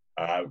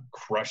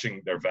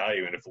crushing their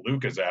value. And if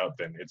Luka's out,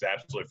 then it's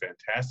absolutely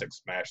fantastic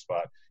smash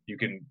spot. You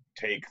can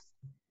take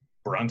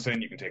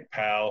Brunson, you can take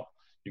Powell,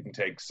 you can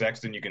take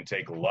Sexton, you can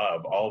take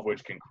Love, all of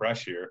which can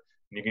crush here.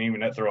 And you can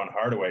even throw in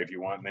Hardaway if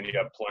you want. And then you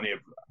have plenty of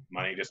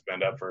money to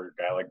spend up for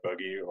a guy like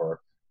Boogie, or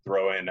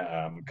throw in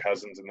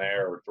Cousins in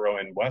there, or throw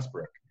in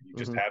Westbrook. You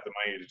just have the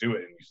money to do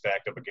it, and you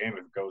stacked up a game.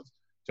 If it goes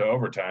to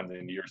overtime,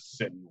 then you're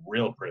sitting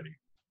real pretty.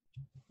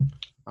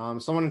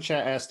 Someone in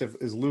chat asked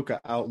is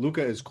Luka out.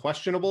 Luka is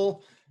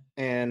questionable,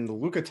 and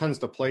Luka tends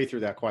to play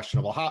through that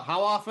questionable.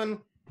 How often?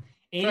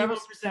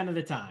 81% of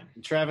the time.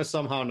 Travis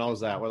somehow knows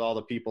that with all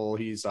the people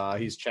he's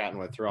chatting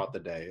with throughout the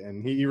day,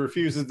 and he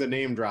refuses to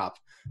name drop,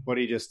 but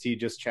he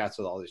just chats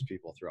with all these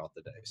people throughout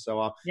the day.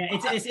 So yeah,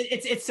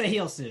 it's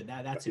Sahil Sood.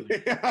 That's who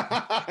it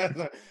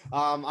is.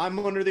 I'm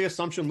under the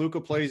assumption Luka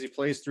plays. He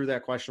plays through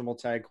that questionable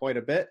tag quite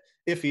a bit.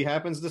 If he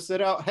happens to sit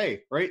out,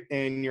 hey, right,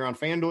 and you're on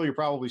FanDuel, you're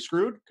probably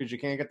screwed because you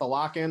can't get the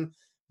lock in.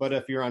 But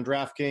if you're on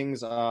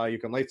DraftKings, you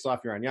can late swap.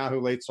 If you're on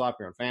Yahoo late swap,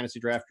 you're on Fantasy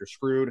Draft, you're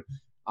screwed.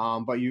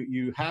 But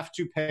you have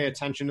to pay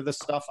attention to this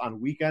stuff on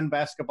weekend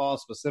basketball,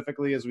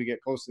 specifically as we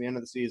get close to the end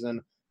of the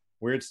season.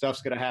 Weird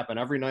stuff's going to happen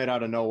every night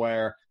out of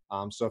nowhere.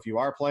 So if you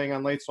are playing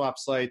on late swap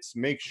sites,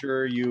 make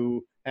sure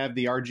you have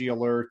the RG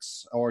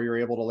alerts or you're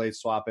able to late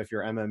swap if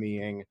you're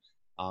MMEing,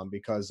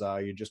 because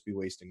you'd just be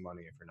wasting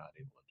money if you're not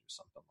able to do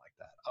something like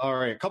that. All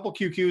right, a couple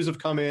QQs have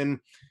come in,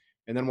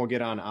 and then we'll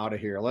get on out of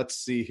here. Let's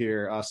see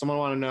here. Someone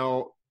want to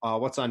know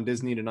what's on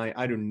Disney tonight?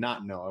 I do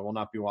not know. I will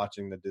not be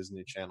watching the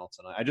Disney Channel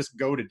tonight. I just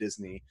go to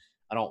Disney.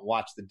 I don't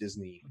watch the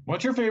Disney.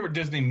 What's your favorite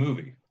Disney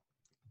movie?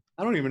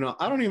 I don't even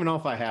know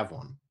if I have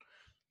one.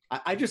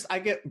 I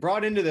get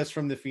brought into this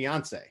from the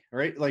fiance,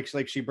 right? Like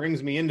she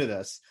brings me into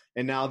this,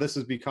 and now this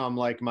has become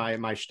like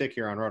my shtick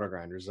here on Roto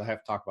Grinders. I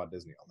have to talk about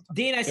Disney all the time.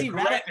 Dean, I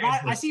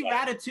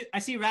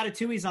see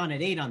Ratatouille's on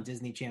at 8 on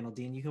Disney Channel.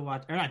 Dean, you can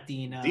watch, or not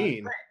Dean.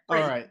 Dean. All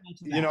right.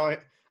 You know,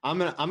 I'm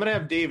gonna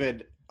have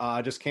David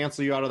just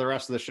cancel you out of the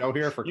rest of the show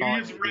here for calling.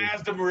 You just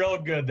razzed him real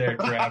good there,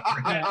 Trap.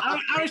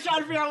 I was trying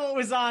to figure out what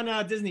was on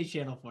Disney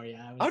Channel for you.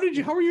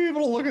 How were you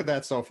able to look at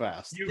that so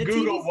fast? You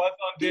Google what's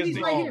on Disney.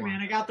 TV's right here,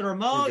 man. I got the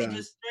remote.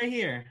 Just right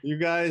here. You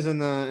guys in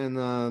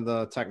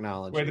the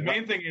technology. Wait, the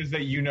main thing is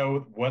that you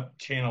know what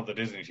channel the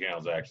Disney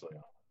Channel is actually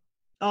on.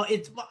 Oh,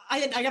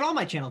 I got all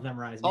my channels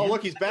memorized. Man. Oh,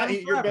 look, he's back.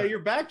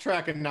 You're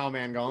backtracking now,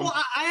 man. Going. Well,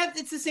 I have.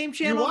 It's the same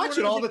channel. You watch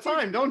it all the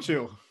time, don't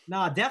you?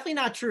 No, definitely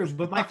not true.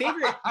 But my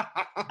favorite,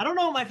 I don't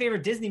know what my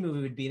favorite Disney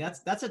movie would be.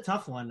 That's a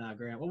tough one,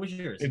 Grant. What was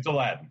yours? It's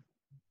Aladdin.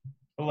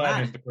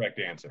 Aladdin is the correct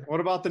answer.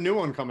 What about the new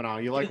one coming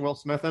out? You like Will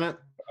Smith in it?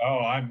 Oh,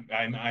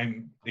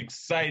 I'm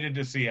excited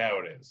to see how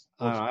it is.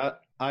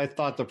 I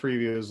thought the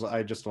previews.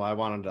 I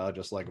wanted to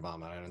just like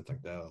vomit. I didn't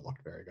think that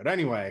looked very good.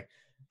 Anyway,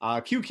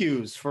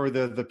 QQs for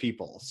the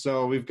people.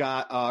 So we've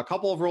got a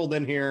couple have rolled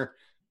in here.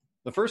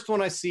 The first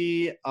one I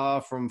see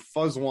from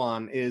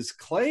Fuzzwan is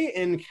Clay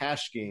in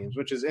cash games,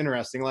 which is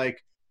interesting.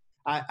 Like,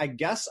 I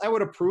guess I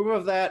would approve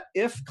of that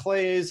if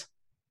Clay's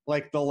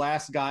like the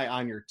last guy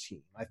on your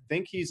team. I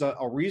think he's a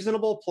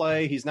reasonable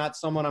play. He's not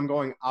someone I'm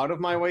going out of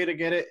my way to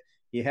get it.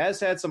 He has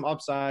had some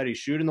upside. He's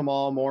shooting the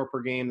ball more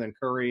per game than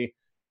Curry.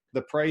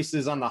 The price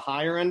is on the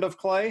higher end of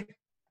Clay.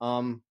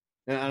 And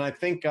I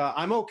think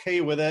I'm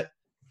okay with it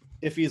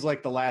if he's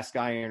like the last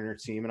guy on your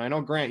team. And I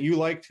know, Grant, you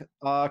liked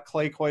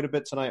Clay quite a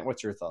bit tonight.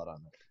 What's your thought on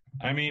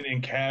that? I mean,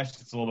 in cash,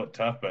 it's a little bit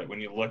tough, but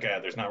when you look at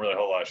it, there's not really a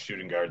whole lot of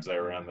shooting guards that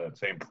are around the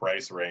same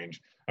price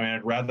range. I mean,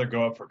 I'd rather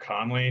go up for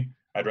Conley.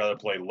 I'd rather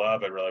play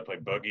Love. I'd rather play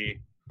Boogie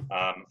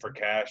for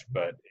cash.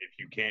 But if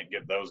you can't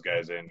get those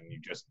guys in and you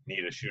just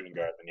need a shooting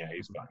guard, then yeah,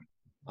 he's fine.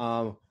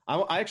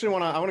 I actually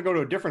want to go to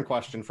a different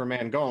question for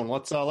Mangone.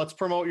 Let's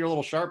promote your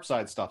little sharp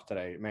side stuff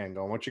today,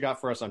 Mangone. What you got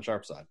for us on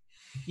sharp side?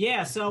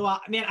 Yeah, so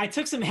man, I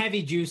took some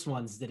heavy juice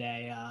ones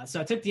today. So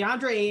I took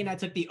DeAndre Ayton, I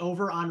took the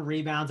over on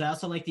rebounds. I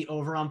also like the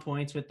over on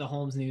points with the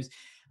Holmes news.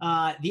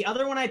 The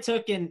other one I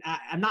took, and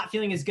I'm not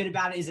feeling as good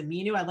about it, is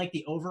Aminu. I like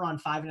the over on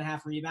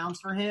 5.5 rebounds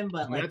for him,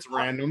 but that's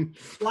random.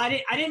 Well,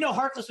 I didn't know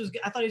Harkless was.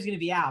 I thought he was going to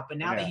be out, but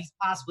now that he's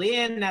possibly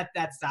in,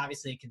 that's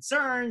obviously a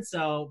concern.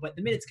 So, but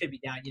the minutes could be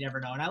down. You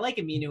never know. And I like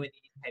Aminu in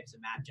these types of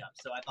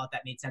matchups, so I thought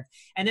that made sense.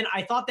 And then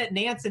I thought that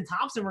Nance and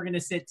Thompson were going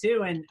to sit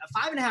too. And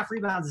 5.5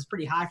 rebounds is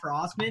pretty high for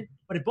Osman,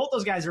 but if both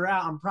those guys are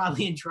out, I'm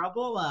probably in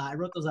trouble. I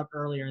wrote those up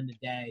earlier in the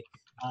day.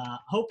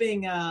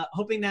 Hoping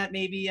that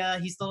maybe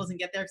he still doesn't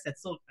get there because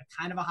that's still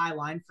kind of a high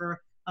line for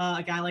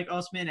a guy like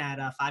Osman at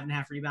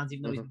 5.5 rebounds,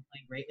 even though he's been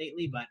playing great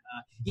lately. But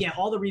yeah,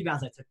 all the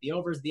rebounds I took, the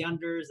overs, the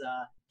unders.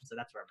 So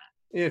that's where I'm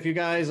at. Yeah, if you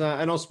guys,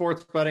 I know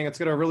sports betting, it's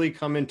going to really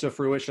come into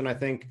fruition. I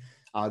think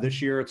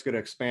this year it's going to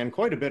expand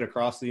quite a bit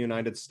across the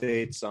United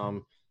States.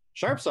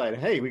 Sharpside,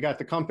 hey, we got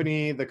the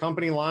company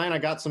line. I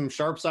got some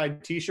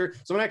Sharpside T-shirt.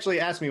 Someone actually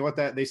asked me what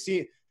that they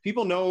see.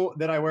 People know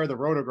that I wear the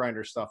Roto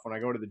Grinder stuff when I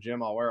go to the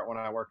gym. I'll wear it when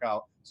I work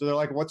out. So they're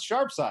like, what's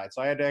Sharpside?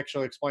 So I had to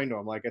actually explain to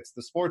them, like, it's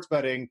the sports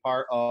betting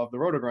part of the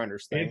Roto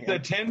Grinders thing. It's the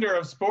Tinder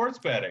of sports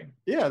betting.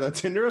 Yeah, the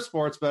Tinder of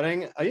sports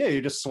betting. Yeah,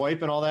 you just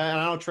swipe and all that. And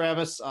I know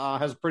Travis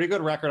has a pretty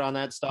good record on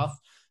that stuff.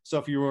 So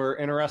if you were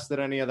interested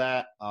in any of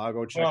that,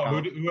 go check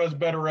out. Who has a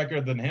better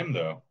record than him,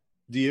 though?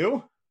 Do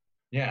you?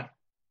 Yeah,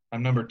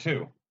 I'm number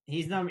 2.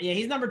 He's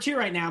number 2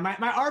 right now.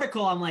 My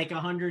article, I'm like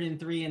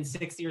 103 and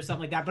 60 or something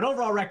like that. But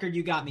overall record,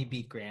 you got me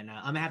beat, Grant.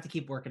 I'm gonna have to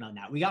keep working on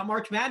that. We got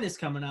March Madness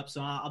coming up,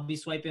 so I'll be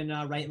swiping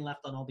right and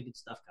left on all the good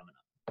stuff coming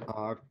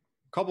up.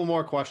 A couple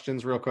more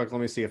questions real quick.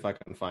 Let me see if I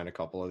can find a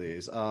couple of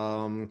these.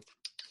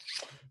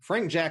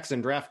 Frank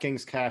Jackson,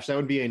 DraftKings cash. That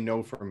would be a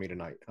no for me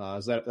tonight.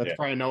 That's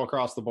probably a no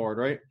across the board,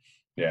 right?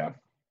 Yeah.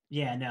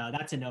 Yeah, no,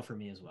 that's a no for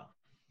me as well.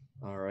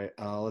 All right.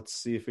 Let's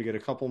see if we get a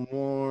couple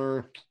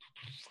more.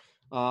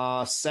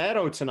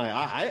 Sato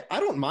tonight. I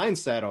don't mind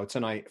Sato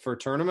tonight for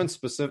tournaments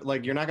specific.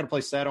 Like, you're not going to play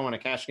Sato in a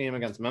cash game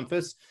against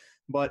Memphis,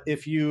 but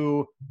if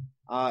you're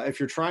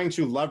trying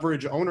to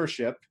leverage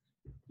ownership,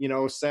 you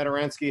know,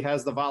 Satoransky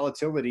has the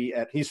volatility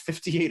he's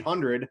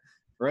 5,800,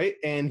 right?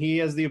 And he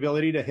has the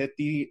ability to hit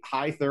the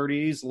high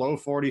 30s, low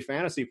 40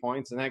 fantasy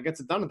points, and that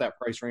gets it done at that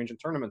price range in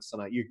tournaments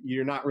tonight.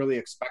 You're not really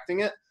expecting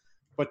it,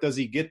 but does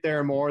he get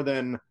there more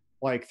than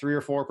like 3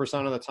 or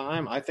 4% of the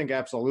time? I think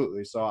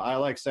absolutely. So I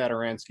like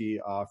Satoransky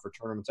for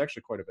tournaments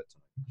actually quite a bit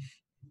tonight.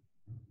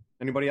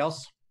 Anybody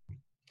else?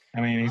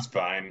 I mean, he's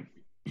fine.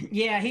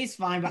 Yeah, he's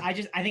fine, but I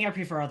think I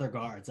prefer other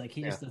guards. Like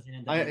he just doesn't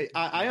end up.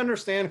 I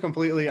understand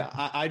completely.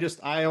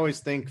 I always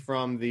think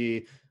from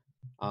the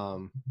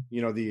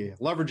the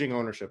leveraging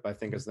ownership, I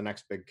think is the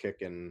next big kick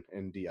in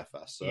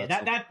DFS. So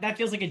yeah, that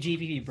feels like a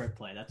GPP brick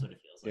play. That's what it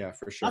feels like. Yeah,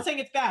 for sure. Not saying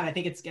it's bad. I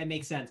think it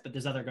makes sense, but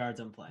there's other guards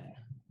in play.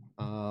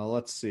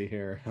 Let's see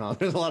here.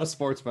 There's a lot of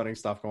sports betting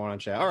stuff going on,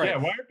 chat. All right. Yeah,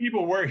 why are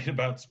people worried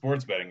about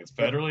sports betting? It's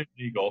federally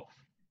legal.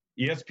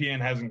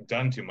 ESPN hasn't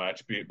done too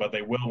much, but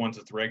they will once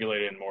it's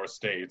regulated in more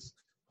states.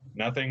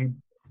 Nothing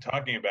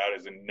talking about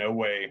is in no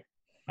way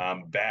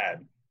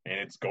bad, and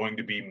it's going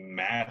to be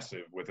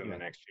massive within the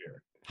next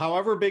year.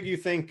 However big you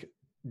think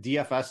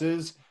DFS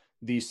is,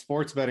 the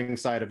sports betting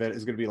side of it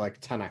is going to be like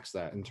 10x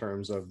that in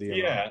terms of the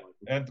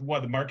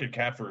the market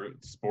cap for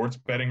sports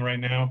betting right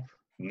now,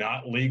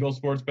 not legal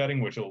sports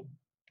betting, which will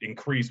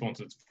increase once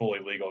it's fully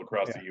legal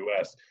across the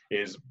U.S.,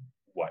 is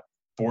what,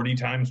 40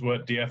 times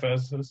what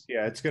DFS is?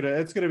 Yeah, it's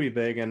gonna be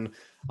big, and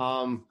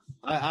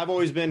I've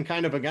always been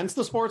kind of against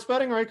the sports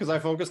betting, right? Because I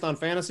focused on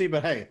fantasy,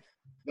 but hey,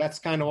 that's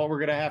kind of what we're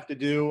gonna have to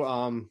do.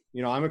 I'm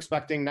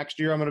expecting next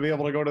year I'm gonna be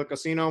able to go to the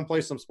casino and play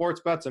some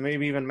sports bets, and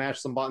maybe even match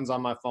some buttons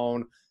on my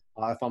phone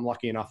if I'm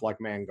lucky enough, like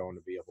Mangone,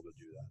 to be able to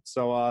do that.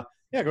 So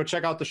go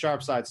check out the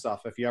Sharp Side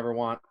stuff if you ever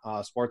want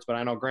sports. But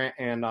I know Grant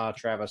and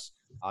Travis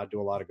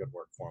do a lot of good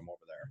work for him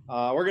over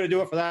there. We're going to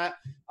do it for that.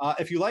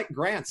 If you like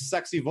Grant's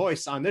sexy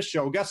voice on this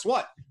show, guess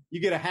what? You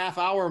get a half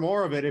hour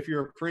more of it if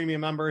you're a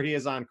premium member. He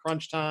is on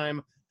Crunch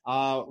Time.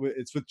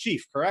 It's with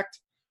Chief,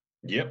 correct?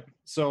 Yep.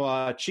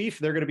 So Chief,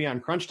 they're going to be on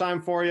Crunch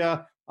Time for you.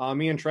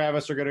 Me and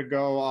Travis are going to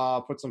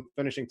go put some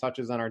finishing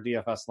touches on our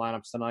DFS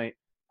lineups tonight.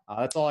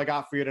 That's all I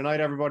got for you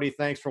tonight, everybody.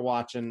 Thanks for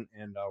watching,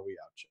 and we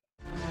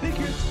out. Thank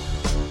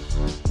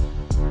you.